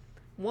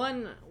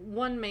one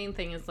main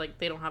thing is like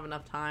they don't have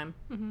enough time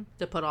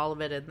to put all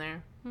of it in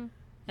there.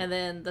 And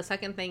then the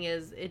second thing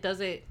is it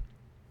doesn't,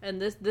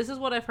 and this is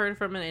what I've heard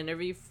from an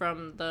interview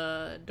from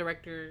the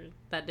director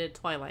that did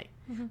Twilight.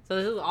 So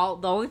this is all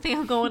the only thing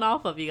I'm going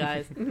off of, you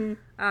guys. Those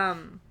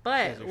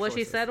But are what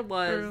she sources. said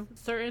was True.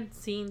 certain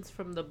scenes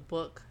from the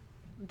book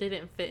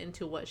didn't fit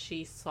into what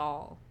she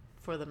saw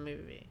for the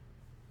movie.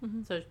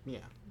 So Yeah.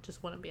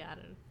 just wouldn't be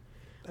added.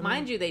 I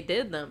Mind you, they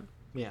did them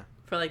Yeah.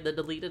 for like the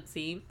deleted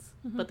scenes,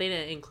 but they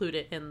didn't include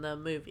it in the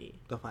movie.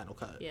 The final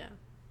cut. Yeah.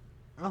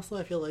 Also,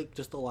 I feel like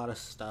just a lot of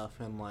stuff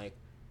in like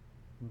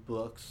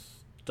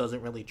books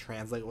doesn't really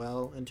translate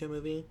well into a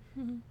movie.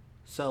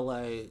 So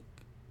like,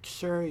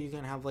 sure, you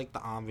can have like the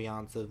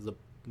ambiance of the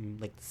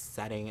like the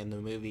setting in the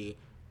movie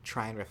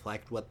try and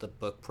reflect what the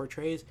book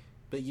portrays,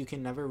 but you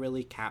can never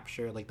really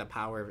capture like the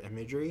power of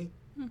imagery.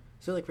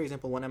 So like, for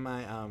example, one of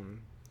my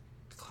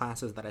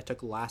classes that I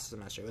took last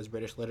semester was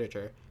British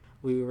literature.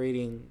 We were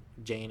reading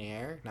Jane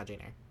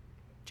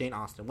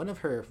Austen, one of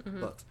her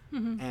books,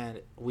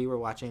 and we were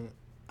watching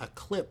a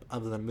clip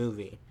of the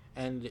movie,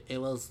 and it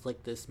was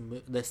like this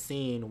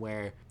scene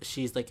where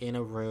she's like in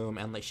a room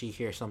and like she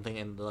hears something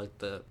in like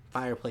the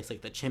fireplace,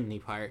 like the chimney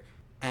part.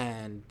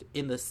 And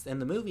in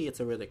the movie, it's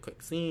a really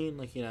quick scene.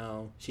 Like, you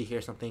know, she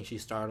hears something,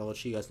 she's startled,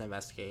 she goes to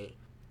investigate.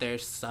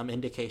 There's some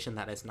indication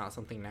that it's not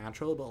something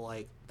natural, but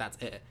like that's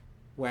it.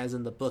 Whereas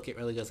in the book, it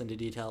really goes into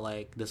detail.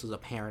 Like, this is a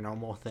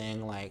paranormal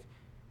thing. Like,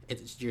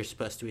 you're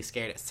supposed to be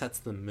scared. It sets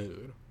the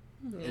mood,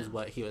 is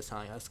what he was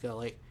telling us. So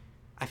like,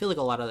 I feel like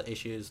a lot of the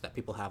issues that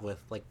people have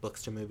with like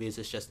books to movies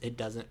is just it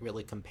doesn't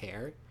really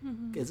compare.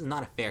 It's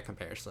not a fair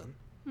comparison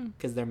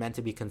because they're meant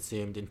to be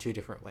consumed in two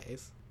different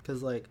ways.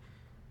 Because like,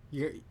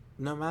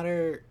 no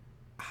matter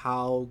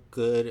how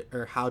good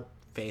or how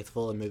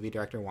faithful a movie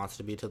director wants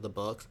to be to the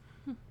books,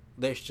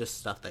 there's just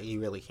stuff that you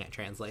really can't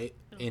translate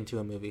into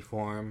a movie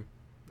form.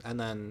 And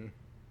then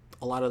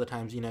a lot of the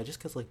times, you know, just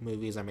because like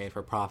movies are made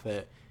for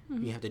profit,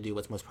 you have to do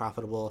what's most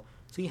profitable.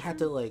 So you have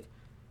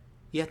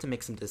to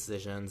make some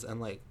decisions, and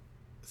like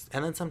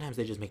and then sometimes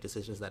they just make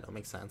decisions that don't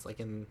make sense.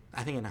 Like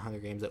I think in Hunger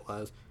Games it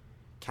was,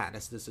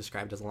 Katniss is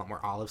described as a lot more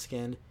olive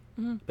skinned,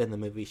 but in the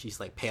movie she's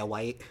like pale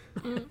white.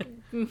 And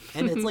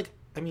it's like,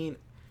 I mean,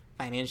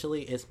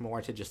 financially it's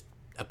more to just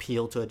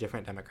appeal to a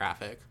different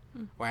demographic,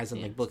 whereas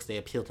in like books they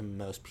appeal to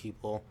most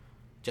people,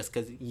 just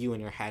because you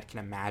in your head can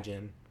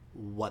imagine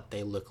what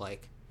they look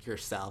like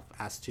yourself,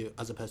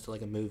 as opposed to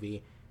like a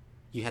movie,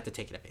 you have to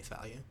take it at face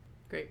value.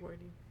 Great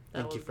wording.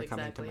 Thank you for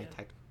coming to my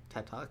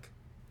TED Talk.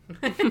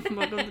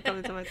 Welcome to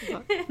coming to my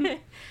talk.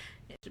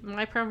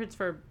 My preference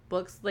for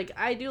books, like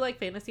I do like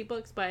fantasy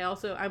books, but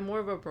I'm more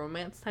of a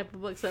romance type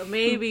of book. So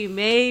maybe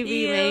really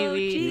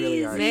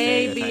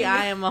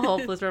I am a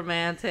hopeless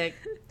romantic.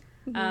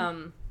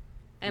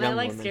 And Young I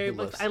like woman scary who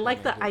books. loves I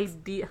like the romantics.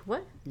 idea.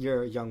 What?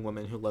 You're a young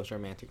woman who loves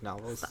romantic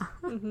novels.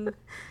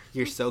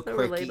 You're so So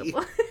quirky.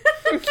 relatable.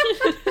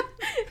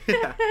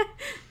 Yeah.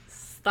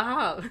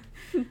 Stop.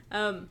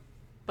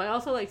 But I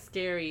also like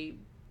scary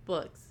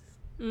books,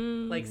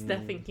 like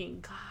Stephen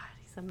King. God,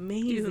 he's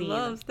amazing. You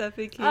love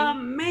Stephen King.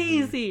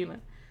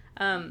 Amazing.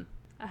 I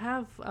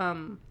have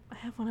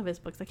one of his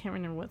books. I can't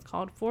remember what it's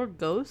called. Four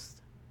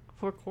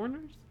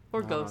Corners.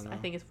 Four Ghosts. I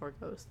think it's Four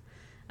Ghosts.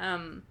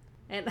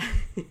 And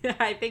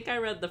I think I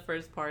read the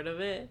first part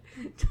of it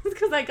just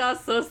because I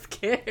got so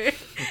scared and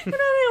I didn't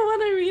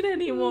want to read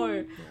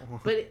anymore.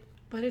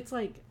 But it's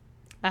like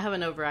I have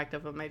an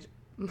overactive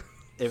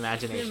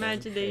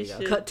Imagination. There you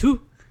go. Cut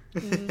two.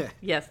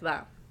 Yes,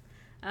 that.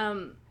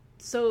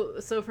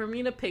 So for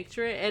me to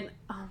picture it, and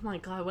oh my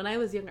god, when I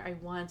was younger, I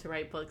wanted to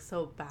write books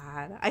so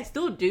bad. I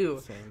still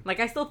do. Same. Like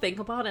I still think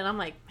about it, and I'm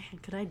like,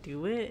 man, could I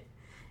do it?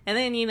 And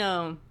then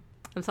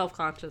I'm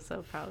self-conscious,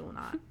 so probably will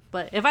not.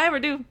 But if I ever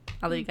do,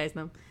 I'll let you guys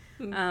know.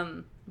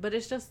 But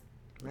it's just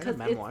Write a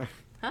memoir.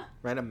 Huh?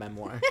 Write a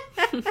memoir.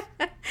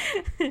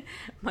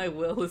 My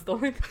will is the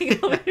only thing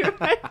I'll be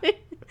writing.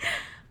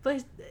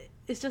 But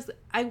it's just,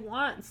 I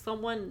want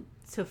someone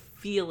to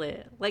feel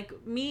it.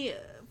 Like me,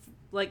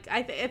 like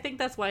I think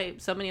that's why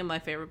so many of my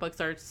favorite books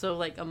are so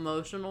like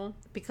emotional,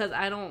 because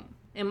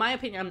in my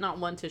opinion, I'm not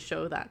one to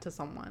show that to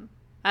someone.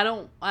 I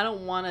don't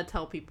want to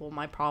tell people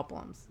my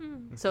problems.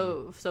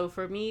 So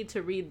for me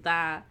to read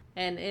that,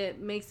 and it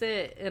makes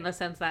it in a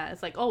sense that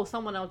it's like, oh,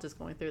 someone else is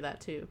going through that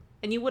too,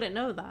 and you wouldn't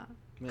know that,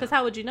 because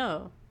how would you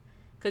know?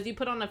 Because you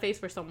put on a face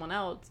for someone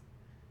else,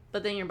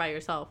 but then you're by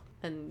yourself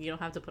and you don't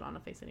have to put on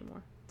a face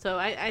anymore. So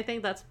I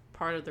think that's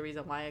part of the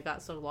reason why I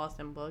got so lost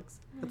in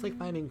books. It's like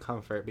finding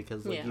comfort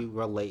because like you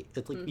relate.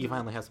 It's like you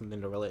finally have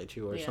something to relate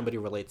to, or somebody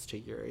relates to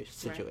your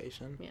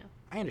situation. Right. Yeah,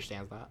 I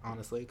understand that,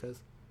 honestly,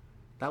 because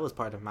that was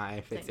part of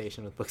my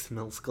fixation with books in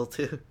middle school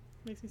too.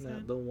 Makes me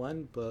sad. The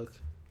one book,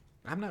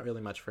 I'm not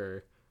really much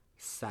for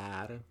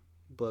sad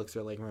books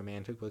or like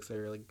romantic books that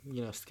are like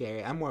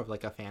scary. I'm more of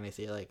like a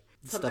fantasy, like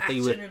stuff that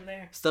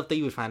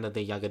you would find at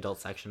the young adult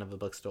section of a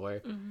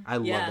bookstore. I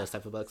love those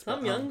type of books.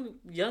 Some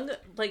young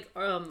like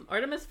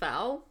Artemis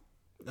Fowl.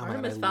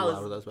 Artemis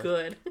Fowl is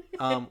good.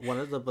 One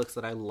of the books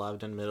that I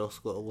loved in middle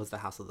school was The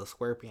House of the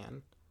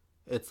Scorpion.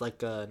 It's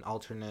like an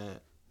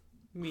alternate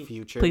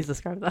future. Please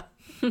describe that.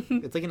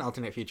 It's like an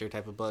alternate future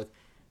type of book,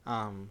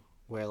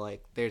 where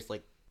like there's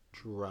like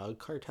drug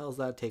cartels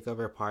that take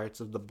over parts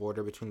of the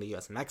border between the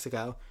U.S. and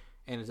Mexico,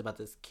 and it's about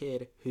this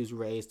kid who's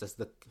raised as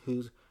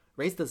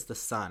the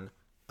son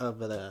of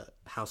the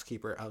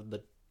housekeeper of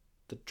the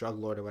drug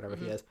lord or whatever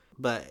he is.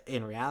 But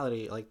in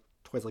reality, like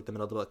towards like the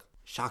middle of the book,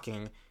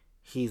 shocking,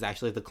 he's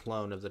actually the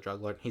clone of the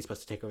drug lord. He's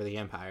supposed to take over the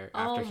empire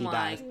after he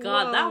dies. Oh my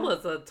god, that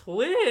was a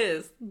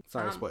twist.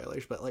 Sorry,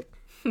 spoilers, but like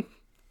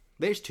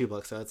there's two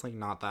books, so it's like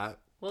not that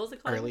what was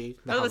it called? early.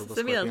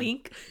 Send me a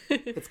link.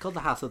 It's called The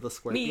House of the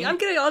Scorpion. I'm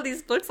getting all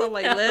these books on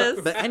my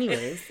list. But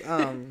anyways,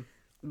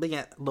 but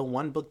yeah, the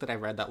one book that I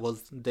read that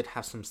did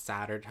have some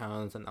sadder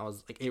tones, and that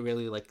was like, it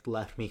really like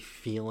left me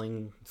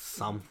feeling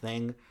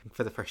something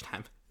for the first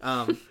time.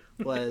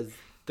 Was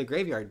The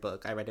Graveyard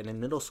Book. I read it in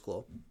middle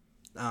school.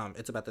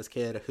 It's about this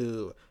kid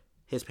who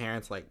his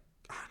parents like,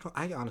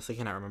 I honestly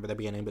cannot remember the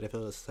beginning, but if it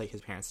was like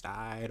his parents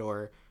died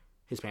or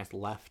his parents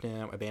left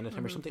him, abandoned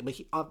him or something.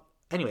 But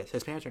anyways,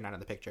 his parents are not in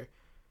the picture.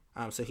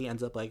 So he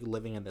ends up like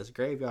living in this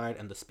graveyard,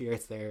 and the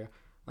spirits there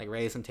like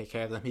raise and take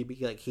care of them. He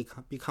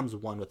becomes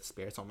one with the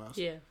spirits almost.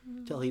 Yeah.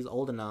 Till he's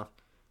old enough.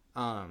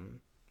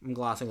 I'm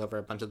glossing over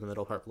a bunch of the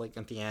middle part. But, like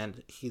at the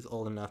end, he's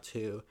old enough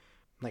to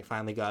like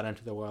finally go out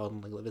into the world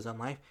and like live his own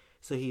life.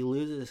 So he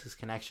loses his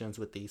connections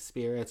with these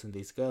spirits and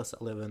these ghosts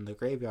that live in the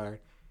graveyard.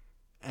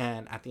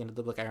 And at the end of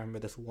the book, I remember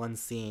this one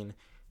scene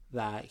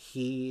that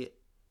he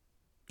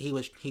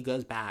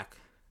goes back.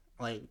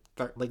 Like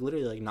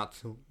literally like not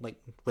to, like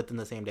within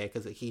the same day,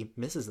 because he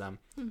misses them.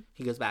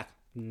 He goes back,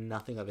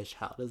 nothing of his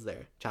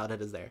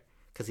childhood is there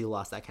because he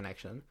lost that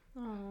connection.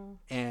 Aww.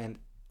 And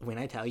when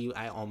I tell you,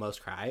 I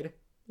almost cried.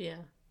 Yeah,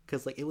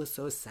 because like it was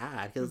so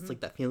sad, because it's like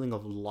that feeling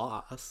of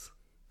loss,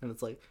 and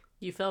it's like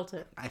you felt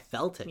it. I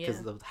felt it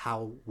because of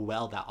how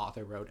well that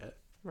author wrote it.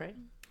 Right.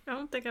 I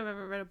don't think I've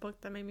ever read a book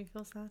that made me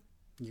feel sad.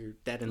 You're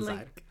dead inside.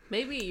 Like,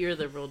 maybe you're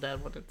the real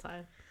dead one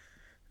inside.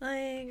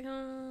 Like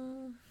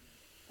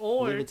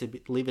Or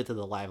leave it to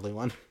the lively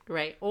one.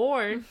 right,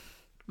 or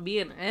B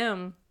and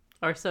M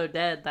are so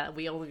dead that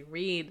we only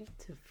read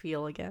to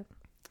feel again.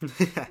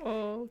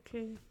 Oh,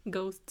 okay.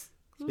 Ghosts.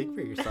 Speak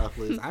for yourself,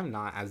 Liz. I'm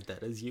not as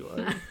dead as you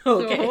are.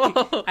 Okay,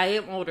 Whoa. I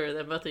am older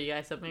than both of you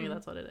guys, so maybe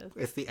that's what it is.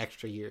 It's the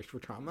extra years for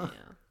trauma.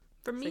 Yeah.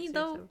 For me 6 years,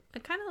 though, so. I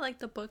kind of like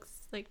the books.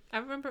 Like I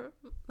remember,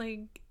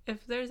 like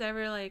if there's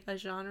ever like a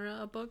genre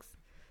of books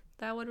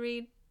that I would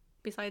read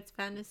besides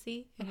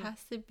fantasy, it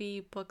has to be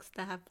books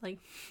that have like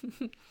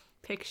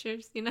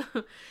pictures. You know,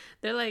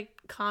 they're like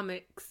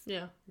comics.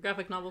 Yeah,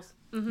 graphic novels.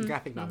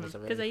 Graphic novels are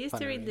really Because I used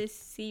fun to read this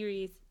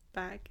series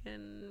back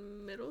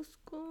in middle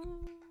school.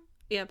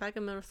 Yeah, back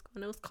in middle school,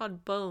 and it was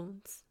called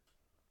Bones.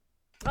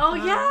 Oh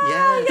yeah,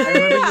 Yes, yeah, I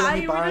remember you yeah, let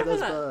me borrow remember those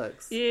that.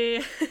 books.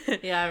 Yeah,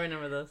 Yeah, I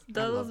remember those.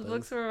 those love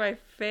books those. were my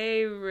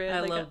favorite. I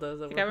Like, love those.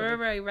 Like I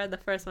remember I read the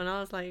first one. I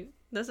was like,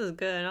 "This is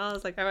good," and I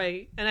was like, "All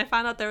right." And I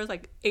found out there was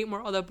like 8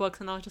 more other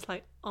books, and I was just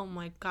like, "Oh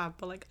my god!"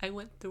 But like I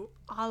went through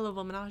all of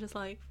them, and I was just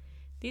like,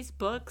 "These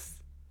books,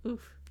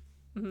 oof."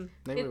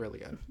 They were really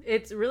good.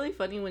 It's really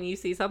funny when you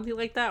see something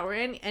like that, or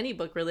any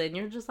book really, and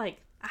you're just like,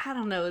 I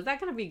don't know, is that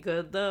gonna be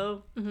good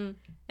though? And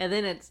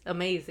then it's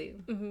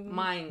amazing,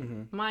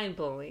 mind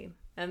blowing,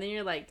 and then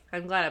you're like,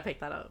 I'm glad I picked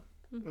that up.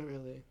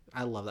 Really,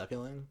 I love that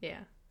feeling, Yeah,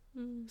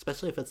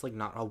 especially if it's like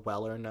not a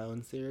well or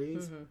known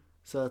series.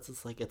 So it's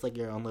just like it's like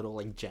your own little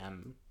like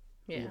gem,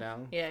 yeah, you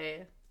know? yeah,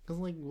 yeah. Because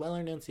like well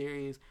or known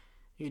series,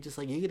 you just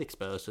like you get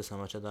exposed to so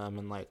much of them,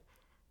 and like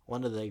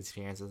one of the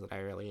experiences that I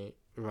really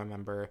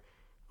remember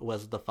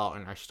was The Fault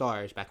in Our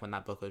Stars back when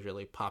that book was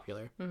really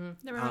popular.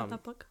 Never read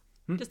that book.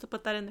 Just to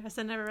put that in there, I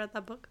said never read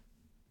that book.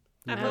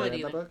 You I never would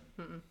read that either.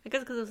 book? I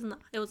guess because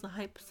it was a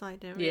hype, so I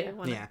didn't Yeah. really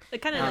want to. Yeah.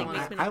 It kind of like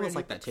makes me. I not was read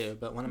like that books. too,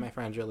 but one of my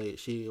friends really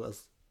she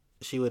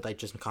would like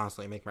just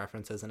constantly make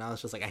references, and I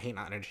was just like, I hate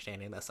not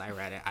understanding this. I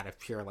read it out of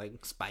pure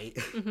like spite.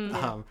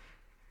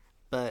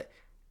 But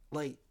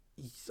like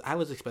I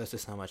was exposed to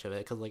so much of it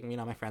because like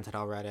my friends had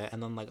all read it,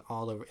 and then like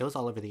it was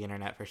all over the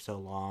internet for so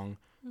long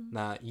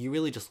that you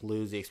really just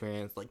lose the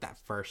experience, like that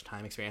first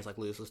time experience, like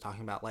Luz was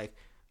talking about, like,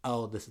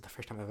 oh, this is the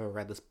first time I've ever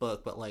read this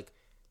book, but like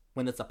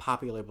when it's a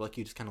popular book,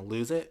 you just kind of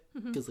lose it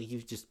because like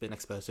you've just been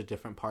exposed to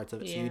different parts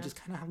of it, so you just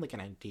kind of have like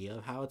an idea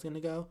of how it's gonna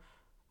go,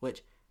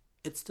 which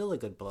it's still a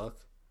good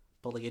book,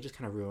 but like it just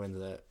kind of ruins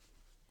it.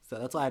 So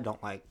that's why I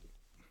don't like,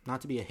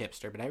 not to be a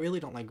hipster, but I really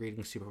don't like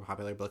reading super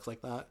popular books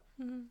like that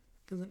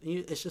because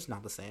it's just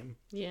not the same.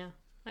 Yeah,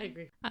 I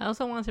agree. I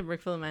also want to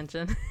briefly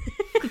mention.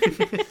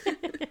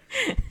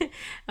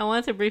 I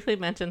wanted to briefly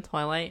mention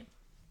Twilight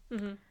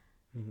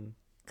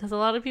because a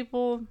lot of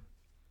people,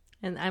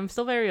 and I'm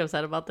still very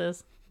upset about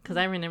this because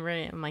I remember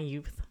it in my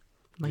youth.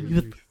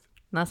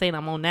 Not saying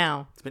I'm old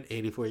now. It's been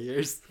 84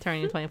 years.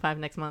 Turning 25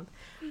 next month,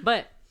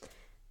 but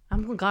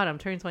I'm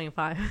turning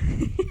 25.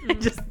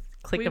 It just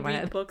clicked We in my read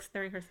head. books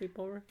during her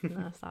sleepover.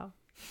 No, stop.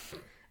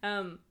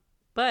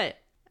 But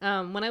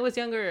when I was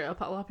younger, a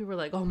lot of people were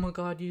like, "Oh my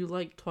god, you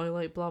like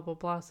Twilight?" Blah blah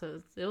blah.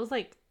 So it was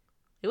like,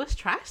 it was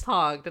trash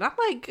talked, and I'm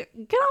like,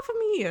 "Get off of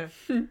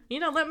me!"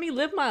 Let me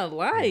live my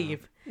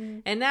life.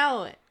 And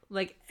now,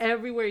 like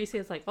everywhere you see,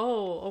 it's like,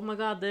 "Oh my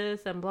god,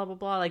 this and blah blah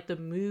blah." Like the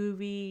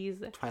movies,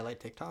 Twilight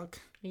TikTok.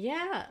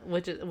 yeah,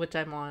 which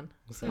I'm on,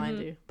 Same. mind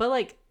you. But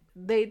like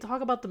they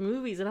talk about the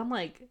movies, and I'm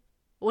like,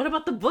 "What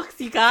about the books,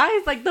 you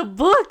guys? Like the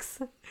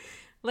books."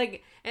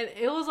 Like, and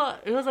it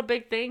was a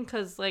big thing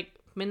because like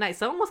Midnight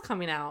Sun was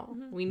coming out.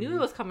 We knew it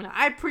was coming out.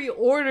 I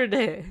pre-ordered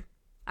it.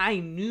 I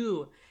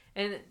knew,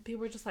 and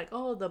people were just like,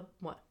 "Oh, the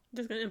what?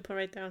 Just gonna input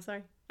right there. I'm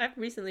sorry. I've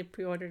recently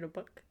pre-ordered a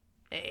book.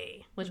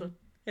 Hey, which one?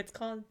 It's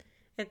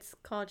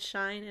called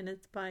Shine, and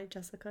it's by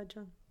Jessica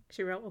Jung.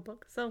 She wrote a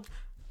book, so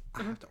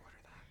I have to order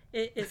that.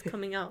 it is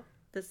coming out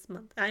this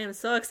month. I am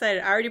so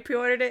excited. I already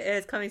pre-ordered it.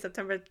 It's coming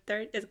September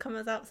 3rd. It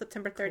comes out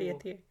September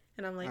 30th here,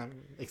 and I'm like,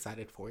 I'm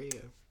excited for you.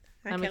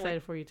 I'm can't excited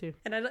wait. for you too.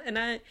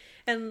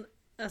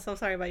 So I'm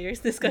sorry about your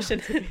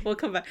discussion. We'll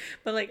come back.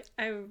 But like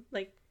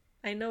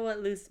I know what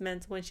Luce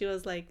meant when she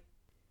was like,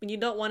 when you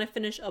don't want to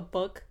finish a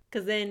book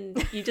because then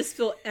you just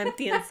feel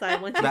empty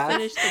inside once you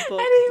finish the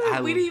book.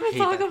 We didn't even hate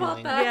talk that about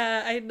feeling. that.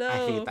 Yeah, I know. I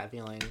hate that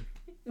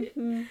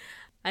feeling.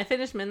 I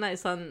finished Midnight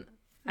Sun,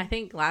 I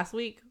think last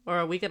week or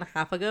a week and a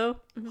half ago,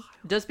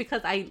 just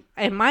because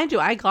and mind you,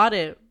 I got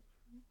it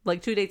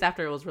like 2 days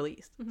after it was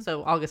released,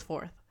 so August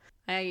 4th.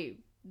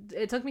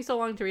 It took me so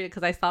long to read it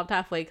because I stopped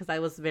halfway because I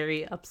was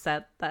very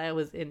upset that it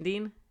was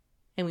ending,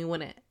 and we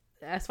wouldn't.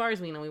 As far as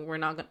we know, we're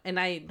not gonna, and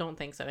I don't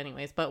think so,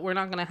 anyways. But we're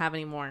not gonna have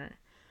any more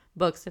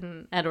books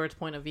in Edward's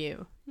point of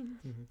view,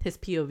 his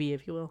POV,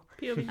 if you will.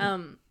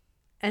 POV.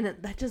 And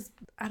that just,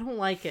 I don't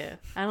like it.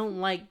 I don't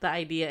like the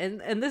idea,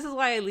 and this is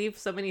why I leave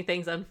so many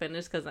things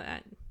unfinished because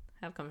I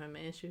have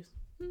commitment issues.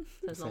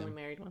 There's the only Same.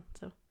 married one,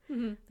 so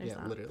there's Yeah,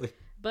 that. literally.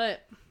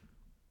 But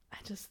I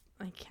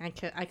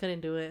couldn't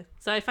do it.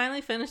 So I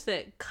finally finished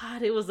it.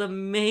 God, it was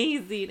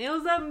amazing. It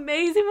was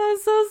amazing. But I'm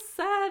so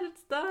sad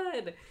it's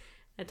done.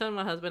 I told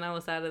my husband I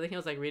was sad, and then he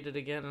was like, read it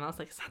again, and I was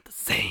like, it's not the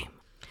same.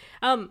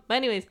 But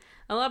anyways,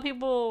 a lot of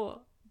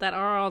people that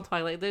are on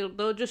Twilight,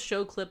 they'll just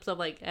show clips of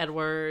like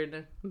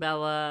Edward,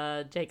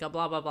 Bella, Jacob,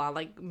 blah blah blah,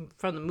 like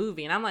from the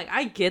movie, and I'm like,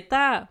 I get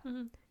that,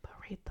 but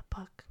read the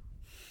book,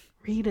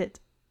 read it,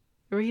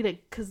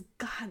 because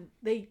God,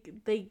 they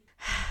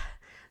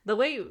the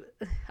way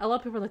a lot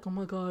of people are like, oh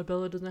my God,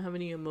 Bella doesn't have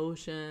any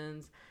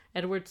emotions.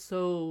 Edward's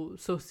so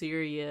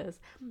serious.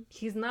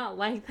 He's not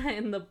like that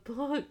in the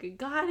book.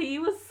 God, he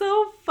was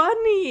so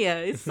funny.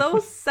 It's so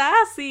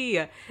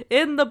sassy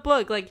in the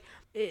book. Like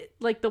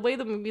the way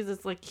the movies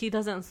is, like, he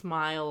doesn't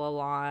smile a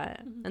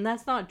lot, and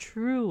that's not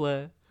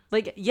true.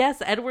 Like,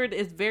 yes, Edward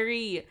is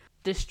very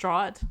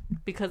distraught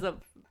because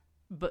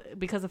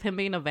of him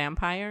being a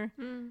vampire,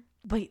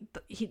 but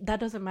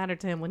that doesn't matter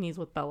to him when he's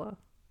with Bella.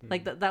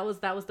 Like that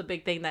was the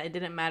big thing, that it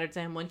didn't matter to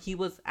him when he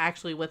was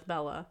actually with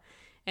Bella,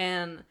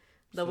 and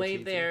the way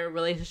their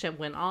relationship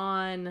went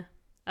on.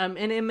 And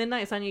in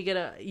Midnight Sun, you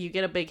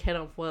get a big hit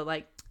on for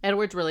like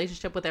Edward's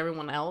relationship with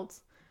everyone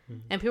else,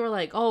 and people are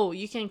like, oh,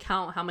 you can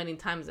count how many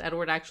times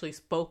Edward actually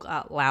spoke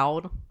out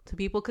loud to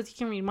people because he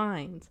can read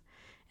minds,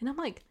 and I'm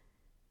like,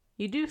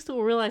 you do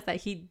still realize that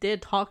he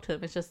did talk to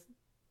him. It's just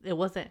it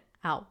wasn't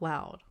out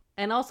loud.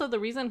 And also the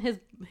reason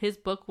his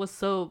book was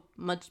so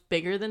much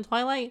bigger than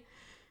Twilight.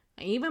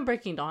 Even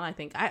Breaking Dawn, I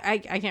think. I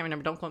can't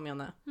remember. Don't quote me on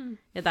that.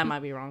 That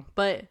might be wrong.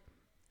 But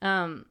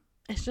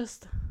it's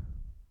just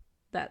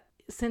that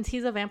since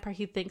he's a vampire,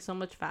 he thinks so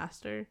much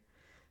faster.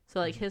 So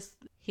like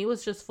he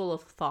was just full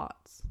of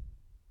thoughts.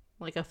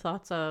 Like of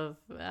thoughts of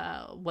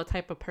what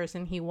type of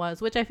person he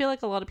was, which I feel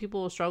like a lot of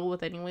people will struggle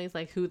with anyways,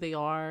 like who they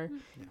are.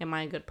 Yeah. Am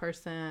I a good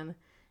person?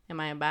 Am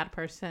I a bad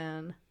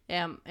person?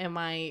 Am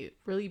I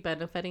really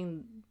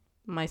benefiting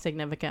my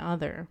significant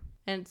other?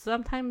 And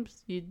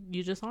sometimes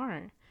you just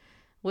aren't.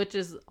 Which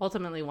is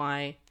ultimately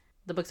why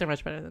the books are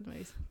much better than the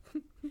movies.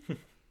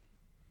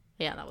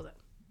 Yeah, that was it.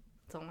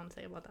 That's all I want to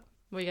say about that.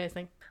 What do you guys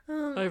think?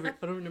 I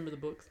don't remember the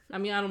books. I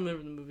mean, I don't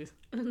remember the movies.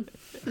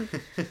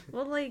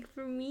 Well, like,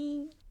 for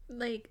me,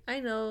 like, I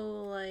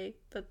know, like,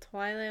 the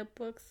Twilight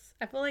books.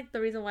 I feel like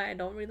the reason why I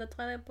don't read the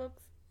Twilight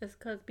books is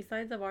because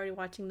besides I've already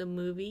watching the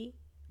movie,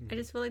 I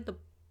just feel like the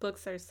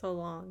books are so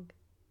long.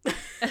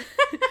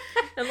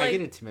 And like, I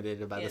get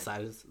intimidated by the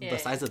size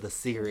of the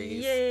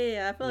series.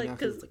 Yeah. I feel like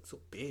because it's like so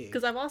big.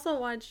 Because I've also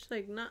watched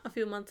a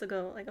few months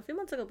ago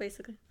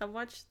basically, I've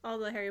watched all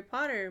the Harry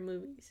Potter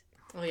movies.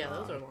 Oh yeah,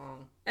 those are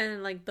long.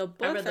 And like the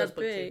books are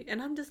big,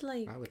 and I'm just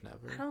like, I would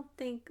never.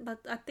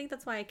 I think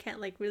that's why I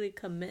can't like really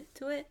commit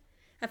to it.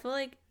 I feel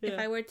like if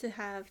I were to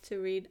have to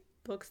read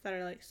books that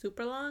are like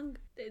super long,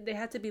 they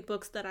have to be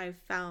books that I've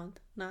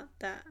found, not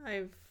that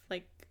I've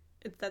like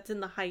that's in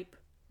the hype.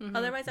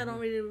 Otherwise, I don't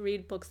really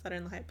read books that are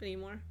in the hype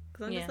anymore.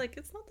 Because I'm just like,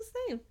 it's not the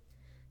same.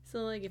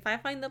 So, like, if I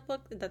find a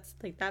book that's,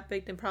 like, that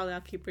big, then probably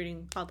I'll keep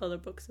reading all the other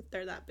books if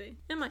they're that big.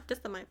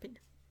 Just in my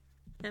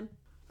opinion.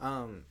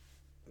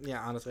 Yeah,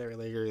 honestly, I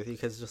really agree with you.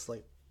 Because just,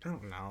 like, I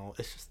don't know.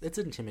 It's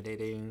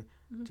intimidating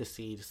to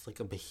see just,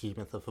 like, a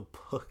behemoth of a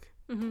book.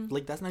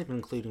 Like, that's not even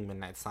including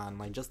Midnight Sun.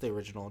 Like, just the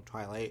original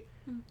Twilight.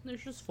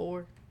 There's just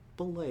 4.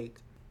 But, like,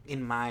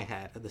 in my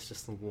head, it's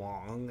just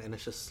long. And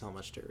it's just so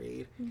much to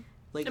read.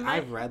 Like,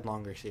 I've read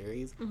longer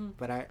series.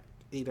 But I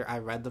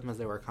read them as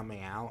they were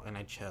coming out, and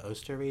I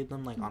chose to read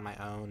them, like, on my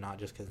own, not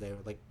just because they were,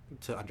 like,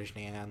 to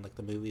understand, like,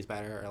 the movies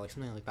better, or, like,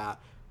 something like that,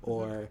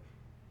 or,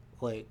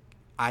 like,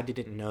 I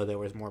didn't know there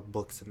was more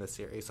books in the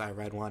series, so I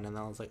read one, and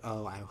then I was like,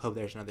 oh, I hope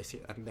there's another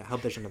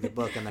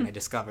book, and then I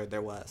discovered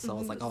there was, so I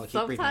was like, oh, I'll keep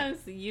reading it.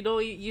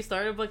 Sometimes, you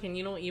start a book, and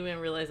you don't even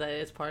realize that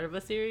it's part of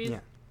a series,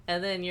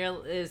 and then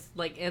it's,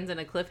 like, ends in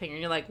a cliffhanger, and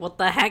you're like, what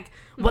the heck?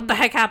 What the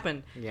heck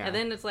happened? Yeah. And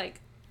then it's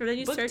like, or then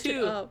you book search 2,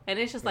 it up. And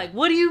it's just like,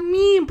 what do you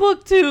mean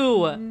book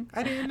 2?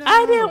 I didn't know.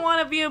 I didn't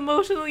want to be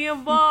emotionally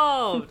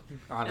involved.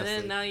 Honestly.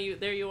 And then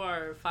there you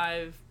are,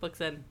 5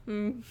 books in.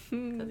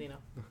 Because,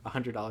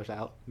 $100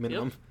 out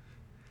minimum.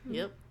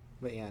 Yep.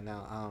 But yeah,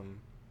 no,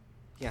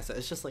 yeah, so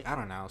it's just like, I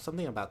don't know,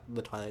 something about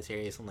the Twilight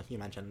series, and like you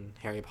mentioned,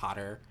 Harry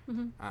Potter,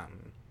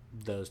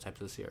 those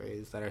types of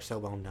series that are so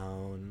well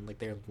known, like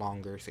they're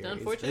longer series. The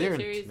Unfortunate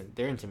series,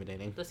 they're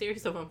intimidating. The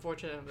series of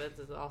Unfortunate Events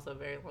is also a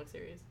very long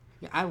series.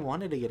 Yeah, I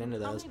wanted to get into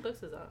those. How many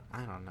books is that? I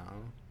don't know.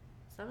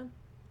 7?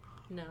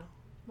 No,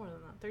 more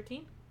than that.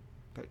 13?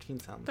 13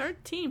 sounds.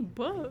 13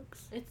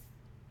 books.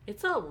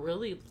 It's a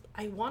really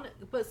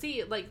but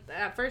see, like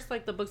at first,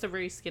 like the books are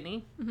very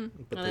skinny, and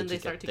then they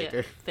start to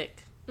get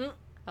thick.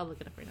 I'll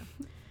look it up right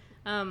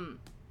now.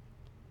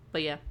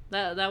 But yeah,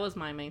 that was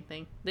my main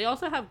thing. They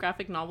also have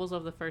graphic novels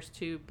of the first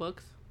 2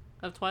 books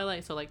of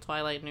Twilight, so like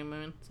Twilight, New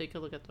Moon, so you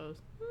could look at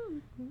those.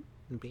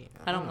 Yeah,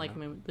 I don't like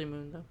the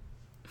Moon though.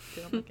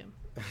 I don't like him.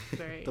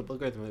 Very... The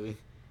book or the movie?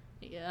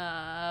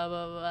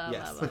 Yeah.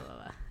 Yes.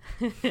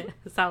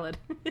 Salad.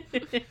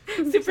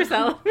 Super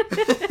salad.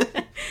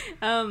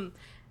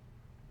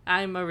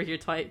 I'm over here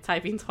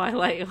typing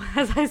Twilight.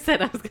 As I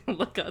said, I was going to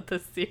look up the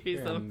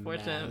series.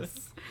 Unfortunately.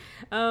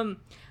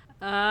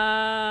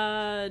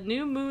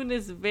 New Moon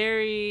is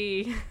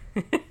very...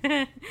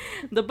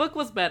 The book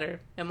was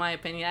better, in my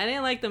opinion. I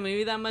didn't like the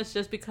movie that much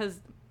just because...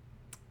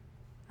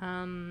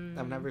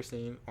 I've never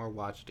seen or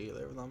watched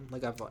either of them.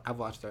 Like I've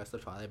watched the rest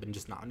of Twilight, but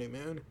just not New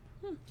Moon.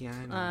 Yeah,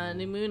 I know.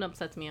 New Moon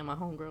upsets me and my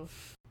homegirl.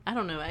 I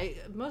don't know.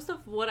 Most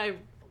of what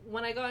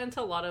when I got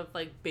into a lot of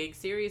like big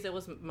series, it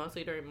was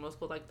mostly during middle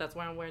school. Like that's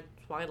when I went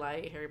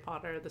Twilight, Harry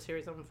Potter, the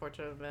series of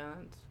unfortunate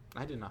events.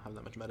 I did not have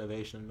that much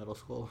motivation in middle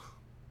school.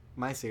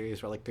 My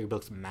series were like 3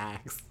 books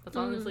max. That's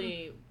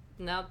honestly,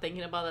 now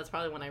thinking about it, that's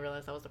probably when I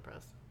realized I was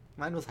depressed.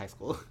 Mine was high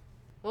school.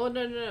 Well,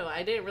 no.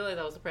 I didn't realize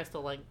I was depressed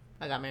till like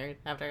I got married.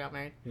 After I got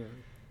married. Yeah.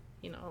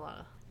 You know, a lot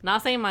of...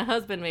 Not saying my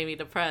husband made me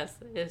depressed.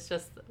 It's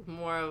just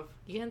more of...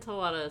 You get into a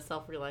lot of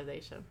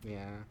self-realization.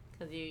 Yeah.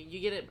 Because you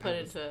get it put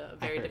into a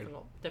very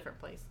different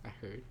place. I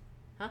heard.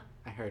 Huh?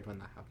 I heard when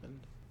that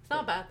happened. It's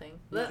not a bad thing.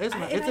 No, it's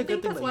not. It's a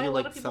good thing that you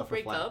like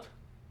break up.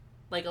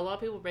 Like, a lot of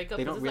people break up.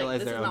 They don't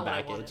realize their own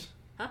baggage.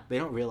 Huh? They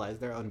don't realize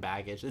their own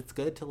baggage. It's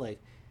good to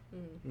like...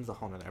 This is a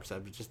whole nother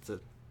episode, but just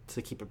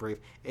to keep it brief,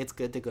 it's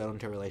good to go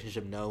into a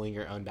relationship knowing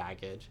your own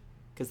baggage.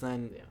 Because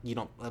then you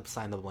don't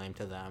assign the blame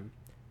to them.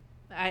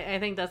 I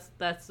think that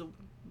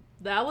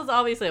was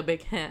obviously a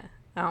big hint.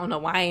 I don't know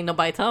why ain't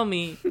nobody tell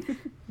me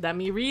that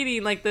me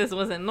reading like this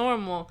wasn't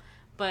normal.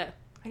 But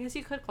I guess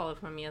you could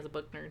qualify me as a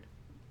book nerd.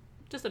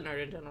 Just a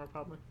nerd in general,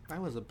 probably. I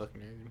was a book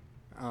nerd.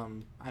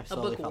 I a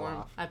slowly fell bookworm.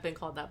 off. I've been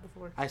called that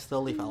before. I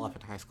slowly fell off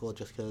in high school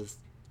just because,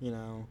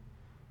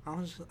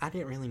 I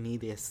didn't really need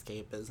the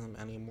escapism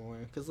anymore.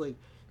 Because, like,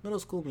 middle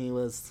school me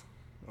was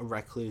a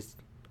recluse.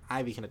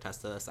 Ivy can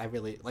attest to this. I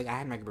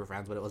had my group of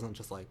friends, but it wasn't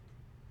just, like,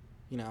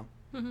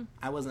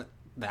 I wasn't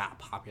that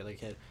popular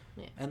kid.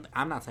 Yeah. And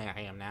I'm not saying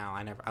I am now.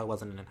 I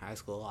wasn't in high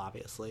school,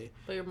 obviously.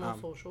 But you're more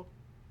social.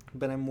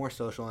 But I'm more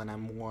social and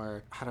I'm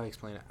more, how do I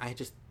explain it?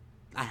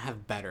 I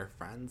have better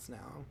friends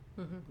now.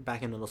 Mm-hmm.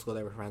 Back in middle school,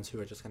 there were friends who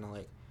were just kind of,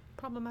 like...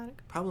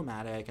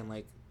 Problematic and,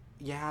 like,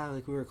 yeah,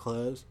 like, we were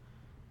close.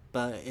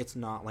 But it's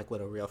not, like,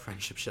 what a real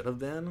friendship should have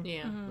been.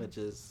 Yeah. Mm-hmm. Which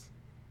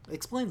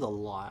explains a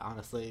lot,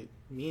 honestly.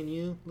 Me and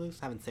you, Luce,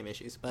 having the same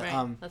issues. But,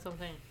 right. That's what I'm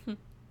saying.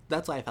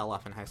 That's why I fell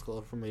off in high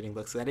school from reading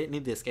books. I didn't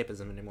need the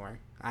escapism anymore.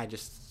 I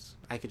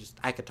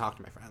could talk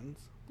to my friends.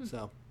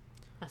 So...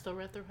 I still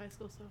read through high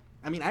school, so...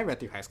 I mean, I read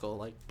through high school,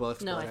 like,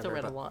 books, No, whatever, I still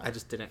read a lot. I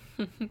just didn't...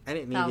 I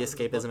didn't need the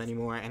escapism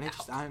anymore, and I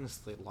just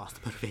honestly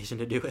lost the motivation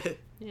to do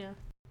it. Yeah.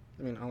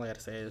 I mean, all I gotta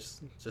say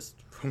is,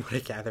 just from what I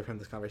gather from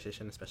this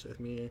conversation, especially with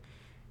me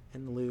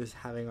and Luz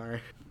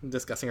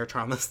discussing our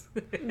traumas,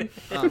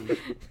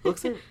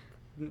 books are...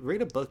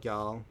 Read a book,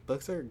 y'all.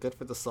 Books are good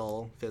for the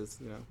soul, because,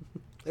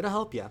 it'll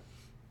help you.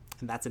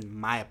 And that's in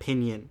my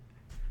opinion.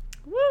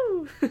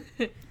 Woo!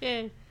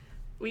 Yeah.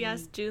 We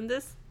asked June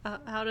this.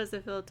 How does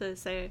it feel to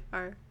say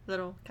our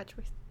little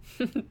catchphrase?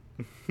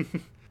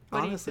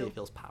 Honestly, it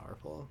feels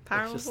powerful.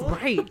 Powerful? It's just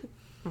like,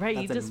 right.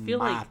 You just feel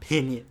like... my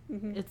opinion.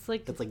 Mm-hmm. It's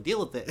like...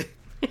 deal with it.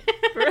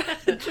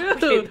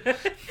 True.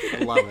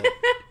 I love it.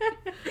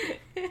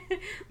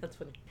 That's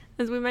funny.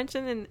 As we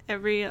mentioned in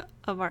every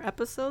of our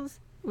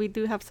episodes, we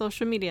do have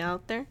social media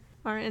out there.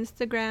 Our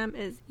Instagram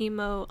is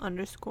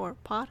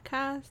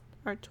emo_podcast.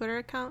 Our Twitter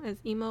account is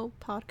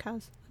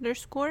emo_podcast.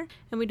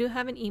 And we do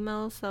have an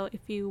email, so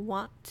if you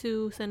want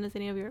to send us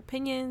any of your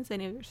opinions,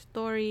 any of your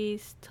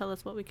stories, tell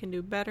us what we can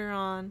do better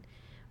on,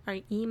 our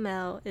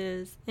email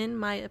is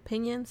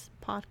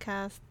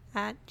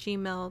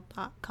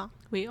inmyopinionspodcast@gmail.com.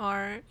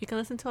 You can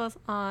listen to us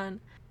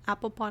on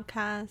Apple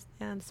Podcasts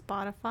and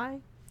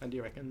Spotify. And do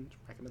you recommend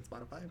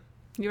Spotify?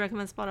 You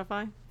recommend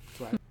Spotify?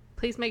 That's right.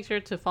 Please make sure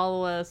to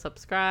follow us,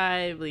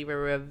 subscribe, leave a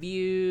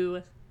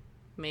review,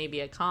 maybe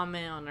a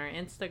comment on our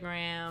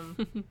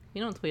Instagram.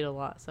 We don't tweet a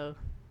lot, so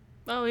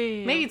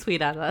maybe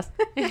tweet at us.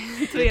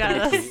 Tweet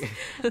at us.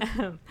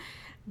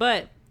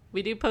 But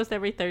we do post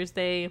every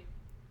Thursday.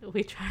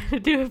 We try to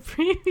do a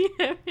preview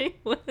every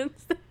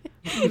Wednesday.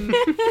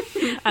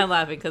 I'm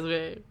laughing because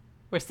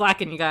we're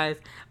slacking, you guys.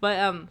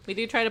 But we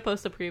do try to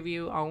post a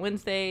preview on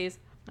Wednesdays.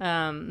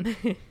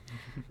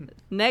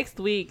 Next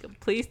week,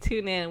 please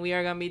tune in. We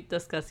are going to be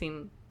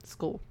discussing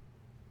school.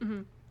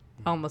 Mm-hmm.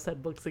 I almost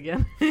said books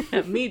again.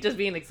 Me just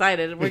being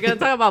excited. We're going to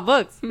talk about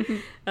books.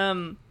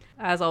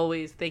 As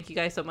always, thank you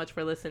guys so much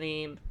for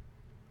listening.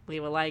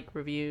 Leave a like,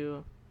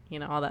 review,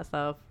 all that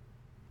stuff.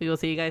 We will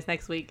see you guys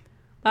next week.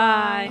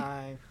 Bye.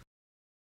 Bye.